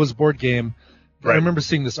when it was a board game? Right. I remember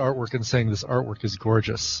seeing this artwork and saying this artwork is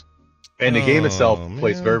gorgeous. And the game itself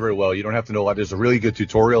plays very, very well. You don't have to know a lot. There's a really good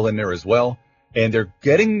tutorial in there as well. And they're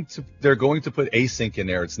going to put async in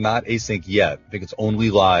there. It's not async yet. I think it's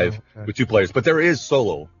only live with 2 players. But there is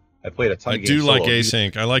solo. I played a ton of games solo. I do like solo.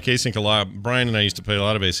 async. I like async a lot. Brian and I used to play a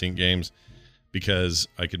lot of async games because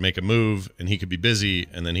I could make a move and he could be busy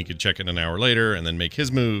and then he could check it an hour later and then make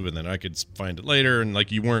his move and then I could find it later. And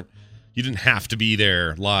like you didn't have to be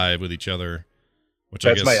there live with each other.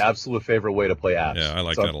 That's my absolute favorite way to play apps. Yeah, I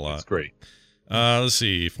like that a lot. It's great. Let's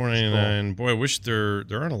see, $4.99. Cool. Boy, I wish there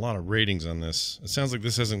aren't a lot of ratings on this. It sounds like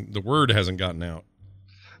the word hasn't gotten out.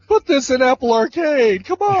 Put this in Apple Arcade,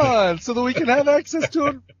 come on, so that we can have access to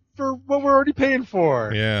it for what we're already paying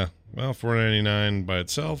for. Yeah, well, $4.99 by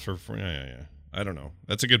itself, or yeah. I don't know.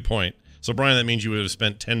 That's a good point. So, Brian, that means you would have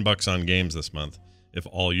spent $10 on games this month if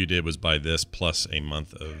all you did was buy this plus a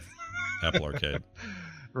month of Apple Arcade.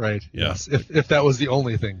 Right. Yeah. Yes. If that was the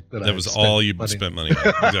only thing that was all you spent money on.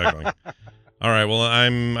 Exactly. All right. Well,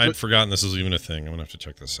 I'd forgotten this was even a thing. I'm gonna have to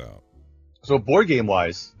check this out. So board game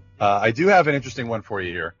wise, I do have an interesting one for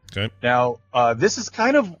you here. Okay. Now, this is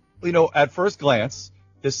kind of at first glance,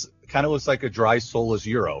 this kind of looks like a dry, soulless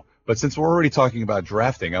Euro. But since we're already talking about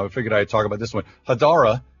drafting, I figured I'd talk about this one.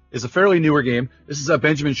 Hadara is a fairly newer game. This is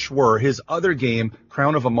Benjamin Schwer. His other game,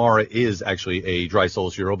 Crown of Amara, is actually a Dry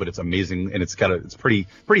Souls hero, but it's amazing and it's pretty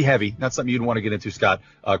heavy. Not something you'd want to get into, Scott.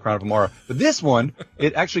 Crown of Amara. But this one,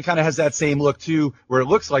 it actually kind of has that same look too, where it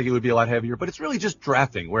looks like it would be a lot heavier, but it's really just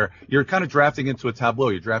drafting, where you're kind of drafting into a tableau.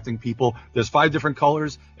 You're drafting people. There's 5 different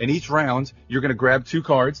colors, and each round you're going to grab 2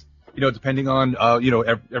 cards. Depending on,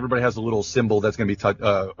 everybody has a little symbol that's going to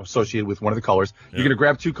be associated with one of the colors. Yeah. You're going to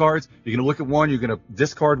grab 2 cards. You're going to look at one. You're going to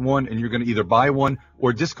discard one, and you're going to either buy one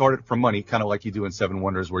or discard it for money, kind of like you do in Seven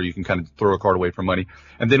Wonders, where you can kind of throw a card away for money.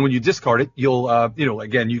 And then when you discard it, you'll,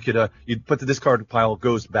 again, you put the discard pile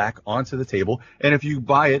goes back onto the table. And if you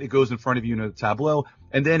buy it, it goes in front of you in a tableau.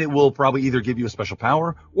 And then it will probably either give you a special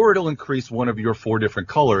power or it'll increase one of your 4 different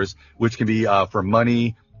colors, which can be for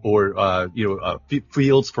money, or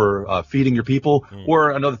fields for feeding your people, or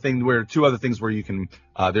another thing where 2 other things where you can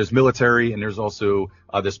there's military and there's also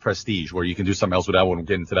this prestige where you can do something else with that. I won't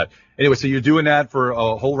get into that. Anyway, so you're doing that for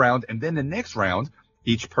a whole round, and then the next round,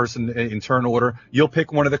 each person in turn order, you'll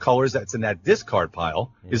pick one of the colors that's in that discard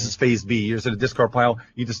pile. This is phase B. You're in a discard pile.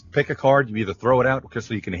 You just pick a card. You either throw it out, because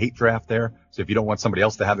so you can hate draft there. So if you don't want somebody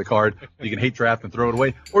else to have the card, you can hate draft and throw it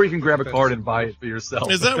away, or you can grab a card and buy it for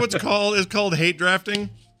yourself. Is that what's called? Is called hate drafting?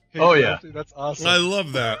 Yeah, that's awesome. I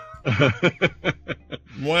love that.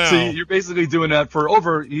 Wow. So you're basically doing that for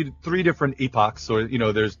over 3 different epochs, or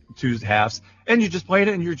there's 2 halves, and you just playing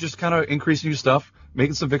it, and you're just kind of increasing your stuff,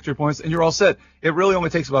 making some victory points, and you're all set. It really only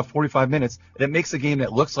takes about 45 minutes, and it makes a game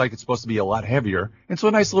that looks like it's supposed to be a lot heavier into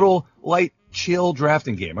a nice little light, chill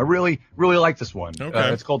drafting game. I really, really like this one. Okay.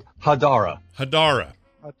 It's called Hadara. Hadara.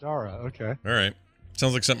 Okay. All right.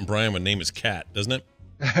 Sounds like something Brian would name his cat, doesn't it?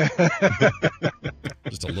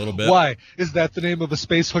 Just a little bit. Why? Is that the name of a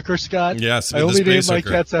space hooker, Scott? Yes. I only name my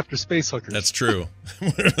cats after space hookers. That's true.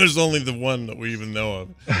 There's only the one that we even know of.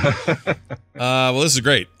 Well, this is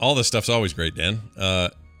great. All this stuff's always great, Dan.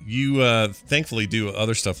 You thankfully do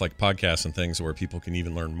other stuff like podcasts and things where people can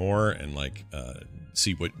even learn more and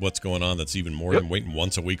see what's going on. That's even more than waiting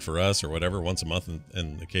once a week for us or whatever, once a month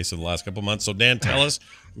in the case of the last couple of months. So Dan, tell us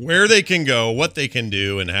where they can go, what they can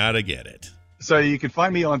do, and how to get it. So you can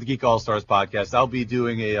find me on the Geek All Stars podcast. I'll be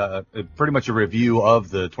doing a pretty much a review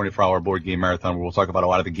of the 24-hour board game marathon, where we'll talk about a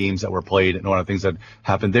lot of the games that were played and a lot of things that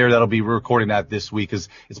happened there. That'll be recording that this week, because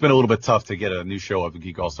it's been a little bit tough to get a new show of the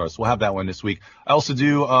Geek All Stars. So we'll have that one this week. I also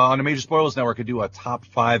do on the Major Spoilers Network, I do a Top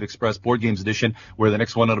 5 Express Board Games edition, where the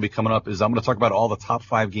next one that'll be coming up is I'm going to talk about all the top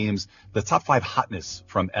 5 games, the top 5 hotness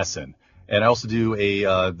from Essen. And I also do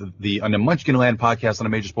on the Munchkin Land podcast on the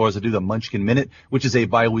Major Spoilers, I do the Munchkin Minute, which is a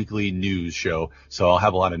bi-weekly news show. So I'll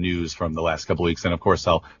have a lot of news from the last couple of weeks. And, of course,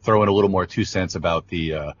 I'll throw in a little more 2 cents about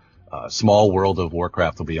the Small World of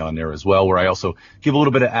Warcraft will be on there as well, where I also give a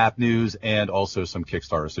little bit of app news and also some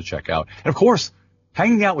Kickstarters to check out. And, of course,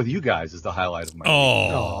 hanging out with you guys is the highlight of my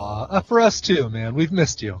week. For us, too, man. We've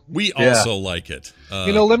missed you. We also like it.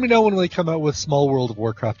 Let me know when they come out with Small World of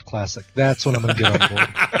Warcraft Classic. That's when I'm going to get on board.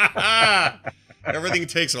 Everything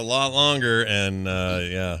takes a lot longer, and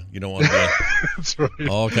you don't want to That's right.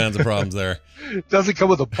 All kinds of problems there. It doesn't come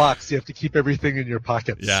with a box. You have to keep everything in your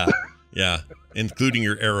pockets. Yeah, including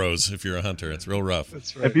your arrows if you're a hunter. It's real rough.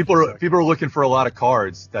 That's right. And people are looking for a lot of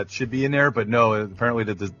cards that should be in there, but no, apparently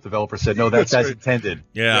the developer said, no, that's as intended.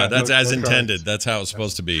 Yeah, that's as intended. That's how it's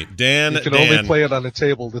supposed to be. Dan, you can only play it on a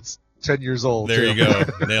table that's 10 years old. There you go.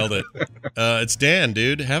 Nailed it. It's Dan,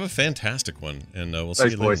 dude. Have a fantastic one, and we'll see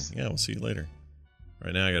you later. Yeah, we'll see you later.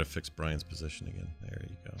 Right now, I got to fix Brian's position again. There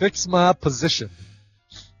you go. Fix my position.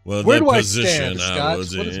 Well, where do I stand, Scott?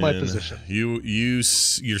 What is my position?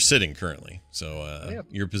 You're sitting currently, so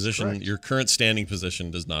your position, correct. Your current standing position,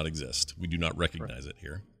 does not exist. We do not recognize it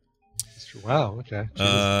here. Wow. Okay.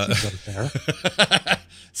 Seems unfair.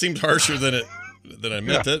 Seemed harsher than I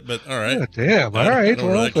meant it, but all right. Oh, damn. All right.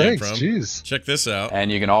 Well, thanks. Jeez. Check this out.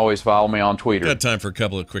 And you can always follow me on Twitter. Got time for a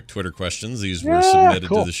couple of quick Twitter questions. These were submitted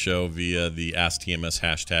to the show via the AskTMS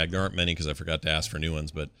hashtag. There aren't many because I forgot to ask for new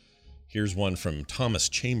ones, but here's one from Thomas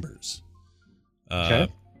Chambers. It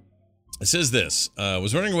says this.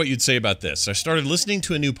 Was wondering what you'd say about this. I started listening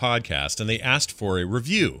to a new podcast, and they asked for a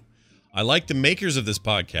review. I like the makers of this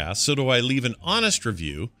podcast, so do I leave an honest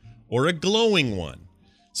review or a glowing one?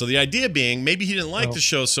 So the idea being, maybe he didn't like the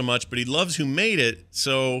show so much, but he loves who made it.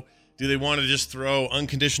 So do they want to just throw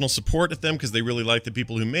unconditional support at them because they really like the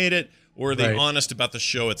people who made it? Or are they honest about the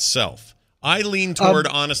show itself? I lean toward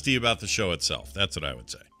honesty about the show itself. That's what I would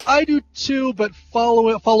say. I do too, but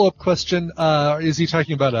follow-up question. Is he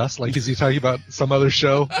talking about us? Like, is he talking about some other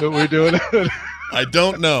show that we're doing? I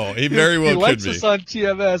don't know. He very well could be. He likes us on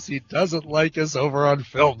TMS. He doesn't like us over on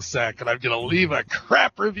FilmSack, and I'm going to leave a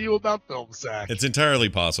crap review about FilmSack. It's entirely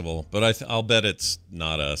possible, but I'll bet it's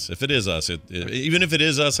not us. If it is us, even if it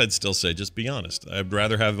is us, I'd still say just be honest. I'd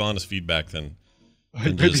rather have honest feedback than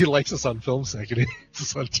maybe he likes us on FilmSack and he hates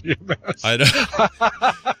us on TMS.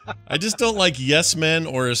 I just don't like yes men,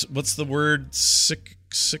 or what's the word?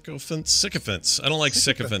 Sycophants. I don't like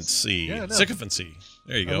sycophancy. Yeah, no. Sycophancy.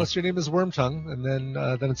 There you go. Unless your name is Wormtongue, and then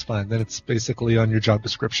it's fine. Then it's basically on your job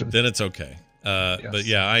description. Then it's okay. Yes. But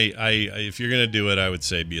yeah, I if you're gonna do it, I would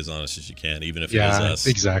say be as honest as you can, even if it is us.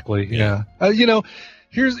 Exactly. Yeah.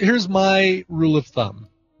 Here's my rule of thumb.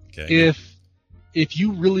 Okay. If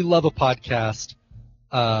you really love a podcast,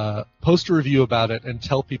 post a review about it and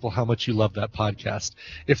tell people how much you love that podcast.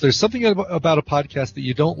 If there's something about a podcast that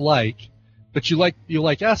you don't like, but you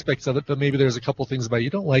like aspects of it, but maybe there's a couple things about it you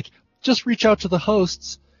don't like, just reach out to the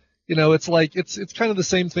hosts. It's like it's kind of the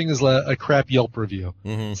same thing as a crap Yelp review.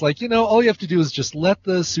 Mm-hmm. It's like, all you have to do is just let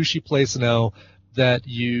the sushi place know that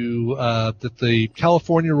that the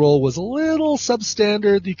California roll was a little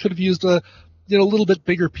substandard. You could have used a little bit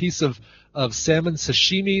bigger piece of salmon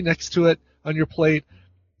sashimi next to it on your plate.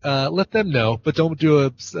 Let them know, but don't do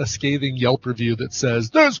a scathing Yelp review that says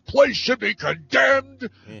this place should be condemned.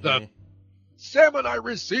 Mm-hmm. The salmon I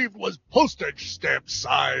received was postage stamp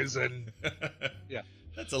size, and yeah,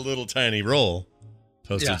 that's a little tiny roll,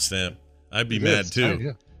 postage stamp. I'd be mad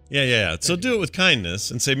too. Yeah. So do it with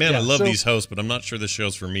kindness and say, man, I love these hosts, but I'm not sure this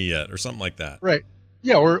show's for me yet, or something like that. Right.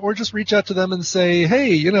 Yeah, or just reach out to them and say,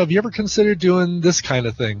 hey, have you ever considered doing this kind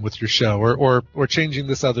of thing with your show, or changing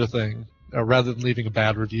this other thing, rather than leaving a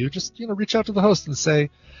bad review? Just reach out to the host and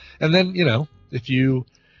say, and then if you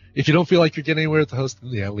don't feel like you're getting anywhere with the host,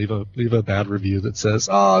 then leave a bad review that says,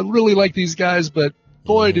 oh, I really like these guys, but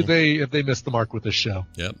boy, have they missed the mark with this show.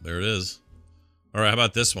 Yep, there it is. All right, how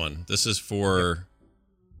about this one? This is from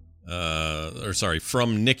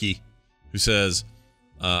Nikki, who says,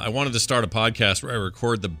 I wanted to start a podcast where I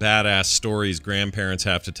record the badass stories grandparents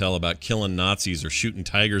have to tell about killing Nazis or shooting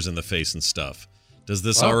tigers in the face and stuff. Does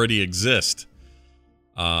this already exist?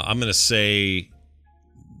 I'm going to say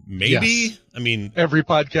maybe. Yes. I mean, every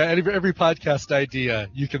podcast idea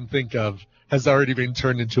you can think of has already been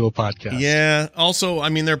turned into a podcast. Yeah. Also, I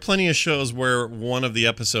mean, there are plenty of shows where one of the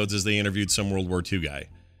episodes is they interviewed some World War II guy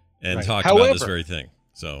and talked about this very thing.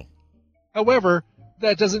 So, however,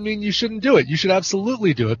 that doesn't mean you shouldn't do it. You should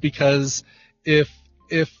absolutely do it, because if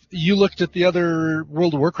you looked at the other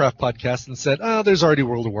World of Warcraft podcasts and said, there's already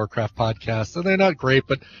World of Warcraft podcasts, and they're not great,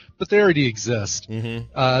 but they already exist,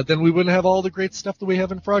 then we wouldn't have all the great stuff that we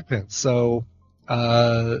have in Frog Pants. So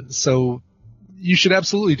you should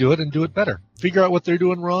absolutely do it, and do it better. Figure out what they're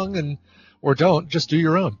doing wrong, or don't. Just do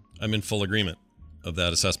your own. I'm in full agreement of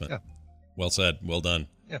that assessment. Yeah. Well said. Well done.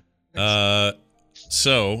 Yeah.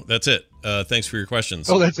 So that's it. Thanks for your questions.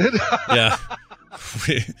 Oh, that's it? Yeah.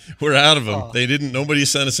 We're out of them. Nobody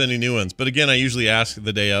sent us any new ones. But again, I usually ask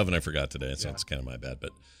the day of, and I forgot today, so it's kind of my bad.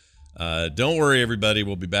 But don't worry, everybody.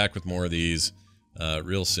 We'll be back with more of these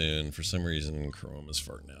real soon. For some reason, Chrome is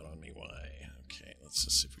farting out on me. Why? Okay, let's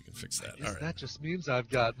just see if we can fix that. All right. That just means I've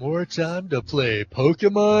got more time to play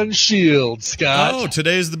Pokemon Shield, Scott. Oh,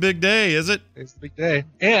 today's the big day, is it? It's the big day.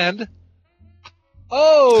 And...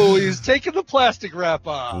 he's taking the plastic wrap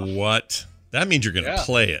off. What? That means you're going to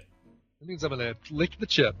play it. That means I'm going to lick the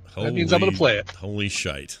chip. That means I'm going to play it. Holy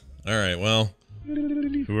shite. All right, well,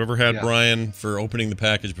 whoever had Brian for opening the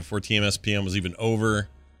package before TMSPM was even over,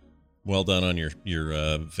 well done on your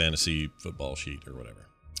fantasy football sheet or whatever.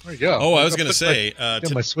 There you go. Oh, I was going to say...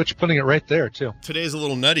 my Switch putting it right there, too. Today's a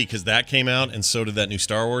little nutty because that came out, and so did that new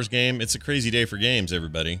Star Wars game. It's a crazy day for games,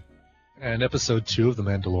 everybody. And episode 2 of The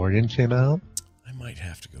Mandalorian came out. I might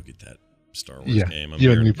have to go get that Star Wars game.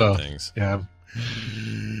 You and me both. Yeah.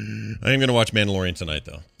 I am going to watch Mandalorian tonight,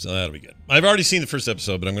 though, so that'll be good. I've already seen the first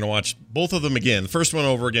episode, but I'm going to watch both of them again. The first one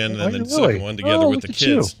over again, and then the second one together with the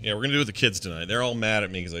kids. Yeah, we're going to do it with the kids tonight. They're all mad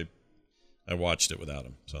at me because I watched it without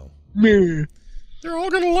them. So they're all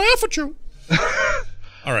going to laugh at you.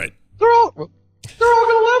 All right. They're all going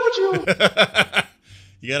to laugh at you.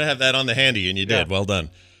 You got to have that on the handy, and you did. Well done.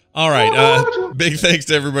 All right. Big thanks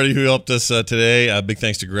to everybody who helped us today. Big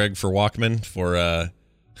thanks to Greg for Walkman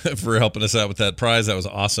for helping us out with that prize. That was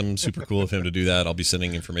awesome. Super cool of him to do that. I'll be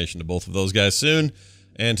sending information to both of those guys soon.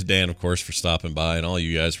 And to Dan, of course, for stopping by, and all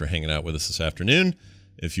you guys for hanging out with us this afternoon.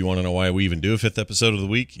 If you want to know why we even do a 5th episode of the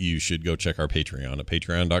week, you should go check our Patreon at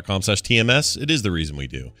patreon.com/TMS. It is the reason we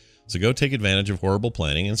do. So go take advantage of horrible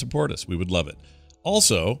planning and support us. We would love it.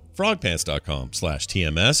 Also,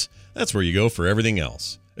 frogpants.com/TMS. That's where you go for everything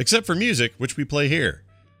else. Except for music, which we play here.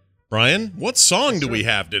 Brian, what song do we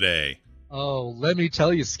have today? Oh, let me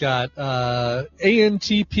tell you, Scott.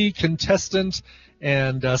 ANTP contestant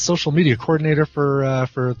and social media coordinator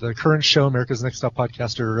for the Current Show, America's Next Top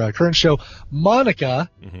Podcaster, Current Show, Monica.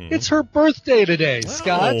 Mm-hmm. It's her birthday today,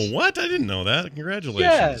 Scott. Oh, what? I didn't know that. Congratulations.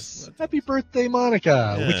 Yes. Happy birthday,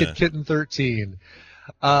 Monica. Yeah. Wicked Kitten 13.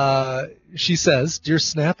 She says, Dear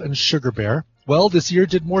Snap and Sugar Bear, well, this year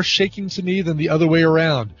did more shaking to me than the other way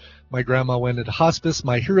around. My grandma went into hospice,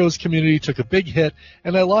 my heroes community took a big hit,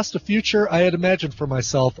 and I lost a future I had imagined for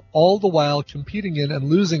myself, all the while competing in and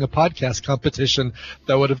losing a podcast competition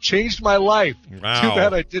that would have changed my life. Wow. Too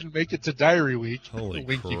bad I didn't make it to Diary Week. Holy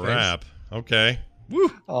crap. Face. Okay. Woo.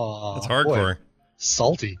 Aww, that's hardcore. Boy.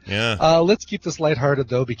 Salty. Yeah. Let's keep this lighthearted,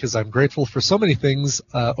 though, because I'm grateful for so many things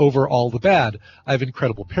over all the bad. I have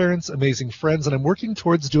incredible parents, amazing friends, and I'm working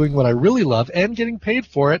towards doing what I really love and getting paid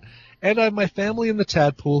for it. And I have my family in the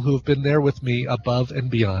Tadpool who have been there with me above and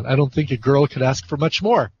beyond. I don't think a girl could ask for much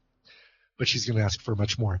more. But she's going to ask for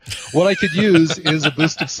much more. What I could use is a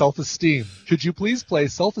boost of self-esteem. Could you please play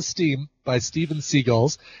Self-Esteem by Steven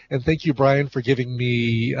Seagulls? And thank you, Brian, for giving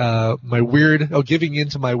me giving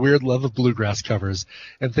into my weird love of bluegrass covers.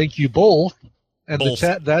 And thank you, both, and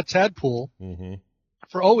that Tadpool, mm-hmm.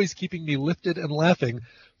 for always keeping me lifted and laughing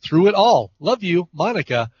through it all. Love you,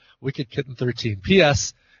 Monica, Wicked Kitten 13.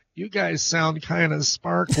 P.S. You guys sound kind of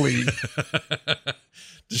sparkly.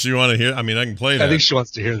 Does she want to hear? I mean, I can play that. I think she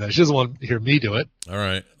wants to hear that. She doesn't want to hear me do it. All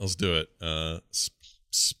right, let's do it.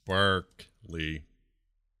 Sparkly.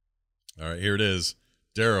 All right, here it is.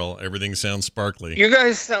 Daryl, everything sounds sparkly. You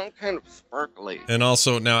guys sound kind of sparkly. And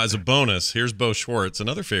also, now as a bonus, here's Bo Schwartz,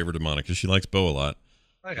 another favorite of Monica. She likes Bo a lot.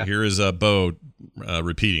 Oh, yeah. Here is Bo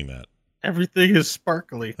repeating that. Everything is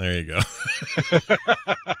sparkly. There you go.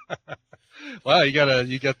 Wow, you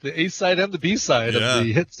got the A side and the B side of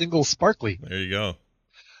the hit single "Sparkly." There you go.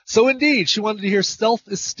 So indeed, she wanted to hear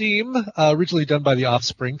 "Self-Esteem," originally done by the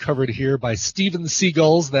Offspring, covered here by Steven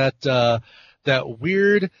Seagulls. That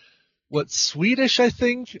weird, Swedish, I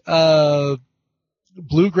think,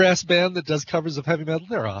 bluegrass band that does covers of heavy metal.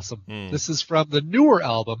 They're awesome. This is from the newer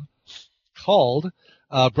album called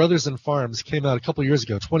Brothers and Farms. Came out a couple years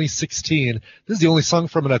ago, 2016. This is the only song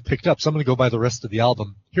from it I've picked up, so I'm going to go by the rest of the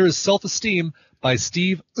album. Here is Self-Esteem by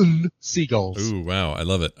Steven Seagulls. Ooh, wow. I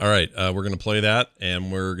love it. All right. We're going to play that,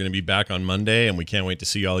 and we're going to be back on Monday, and we can't wait to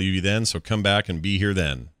see all of you then, so come back and be here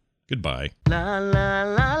then. Goodbye. La, la,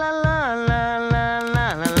 la, la, la, la,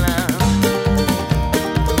 la, la, la.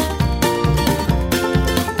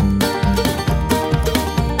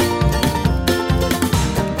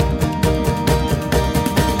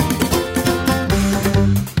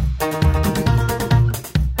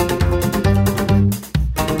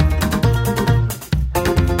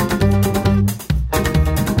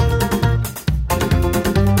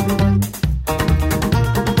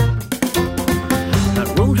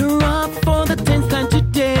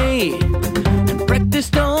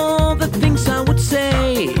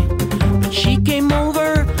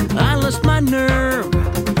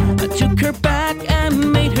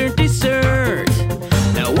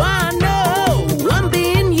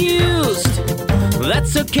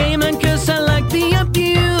 Okay, man, 'cause I like the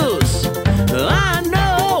abuse. I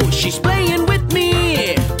know she's playing with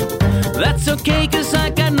me. That's okay, 'cause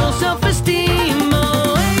I got no self-esteem.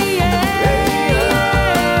 Oh, hey, yeah. Hey, yeah.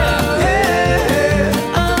 Hey,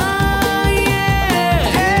 oh, yeah.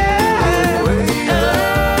 Hey,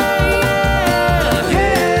 oh,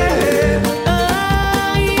 yeah.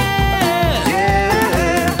 Oh,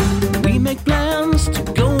 yeah. We make plans to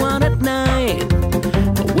go out at night.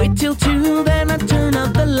 Wait till 2, then I turn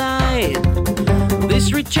out the light.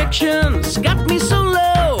 This rejection's got me so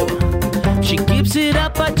low. She keeps it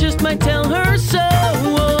up, I just might tell her so.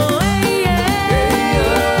 Oh, hey, yeah. Hey,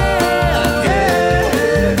 yeah.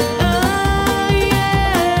 Oh, yeah.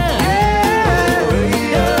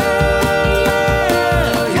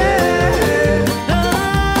 Hey, oh,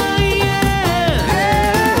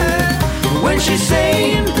 yeah. When she's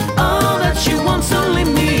saying all that she wants only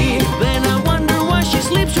me, then I wonder why she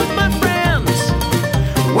sleeps with my friends.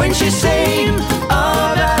 When she's saying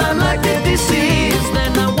all that I'm like a disease,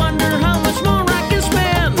 then I wonder how much more I can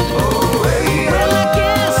spend. Oh, hey, well,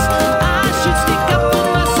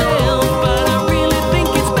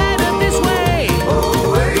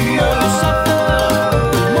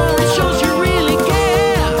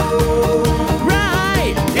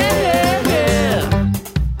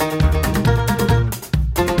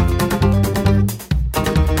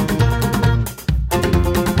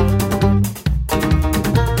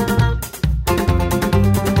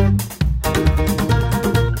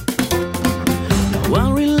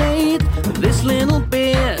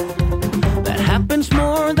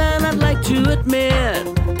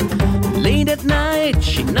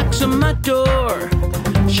 door.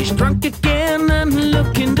 She's drunk again and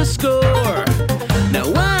looking to score. Now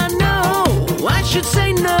I know I should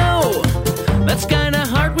say no. That's kinda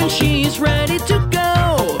hard when she's ready to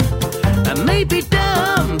go. I may be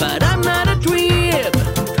dumb, but I'm not a dweeb.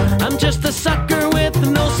 I'm just a sucker with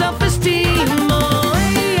no self-esteem.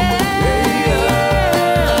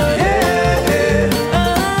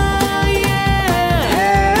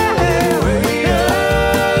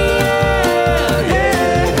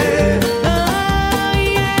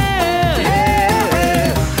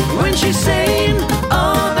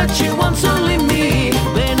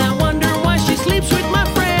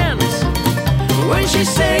 Oh, she's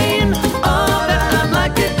saying, oh, that I'm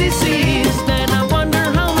like a disease. Then I wonder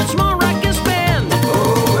how much more I can spend.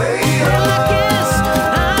 Oh, hey, well, I guess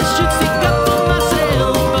I should stick up for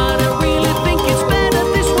myself, but I really think it's better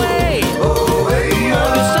this way. Oh, hey, the more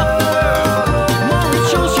you suffer, the more it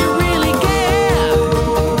shows you really care.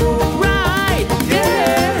 Right,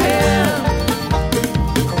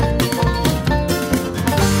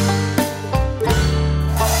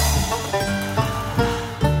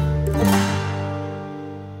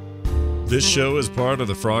 This show is part of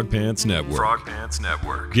the Frog Pants Network. Frog Pants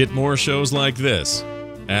Network. Get more shows like this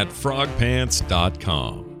at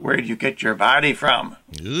frogpants.com. Where'd you get your body from?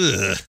 Ugh.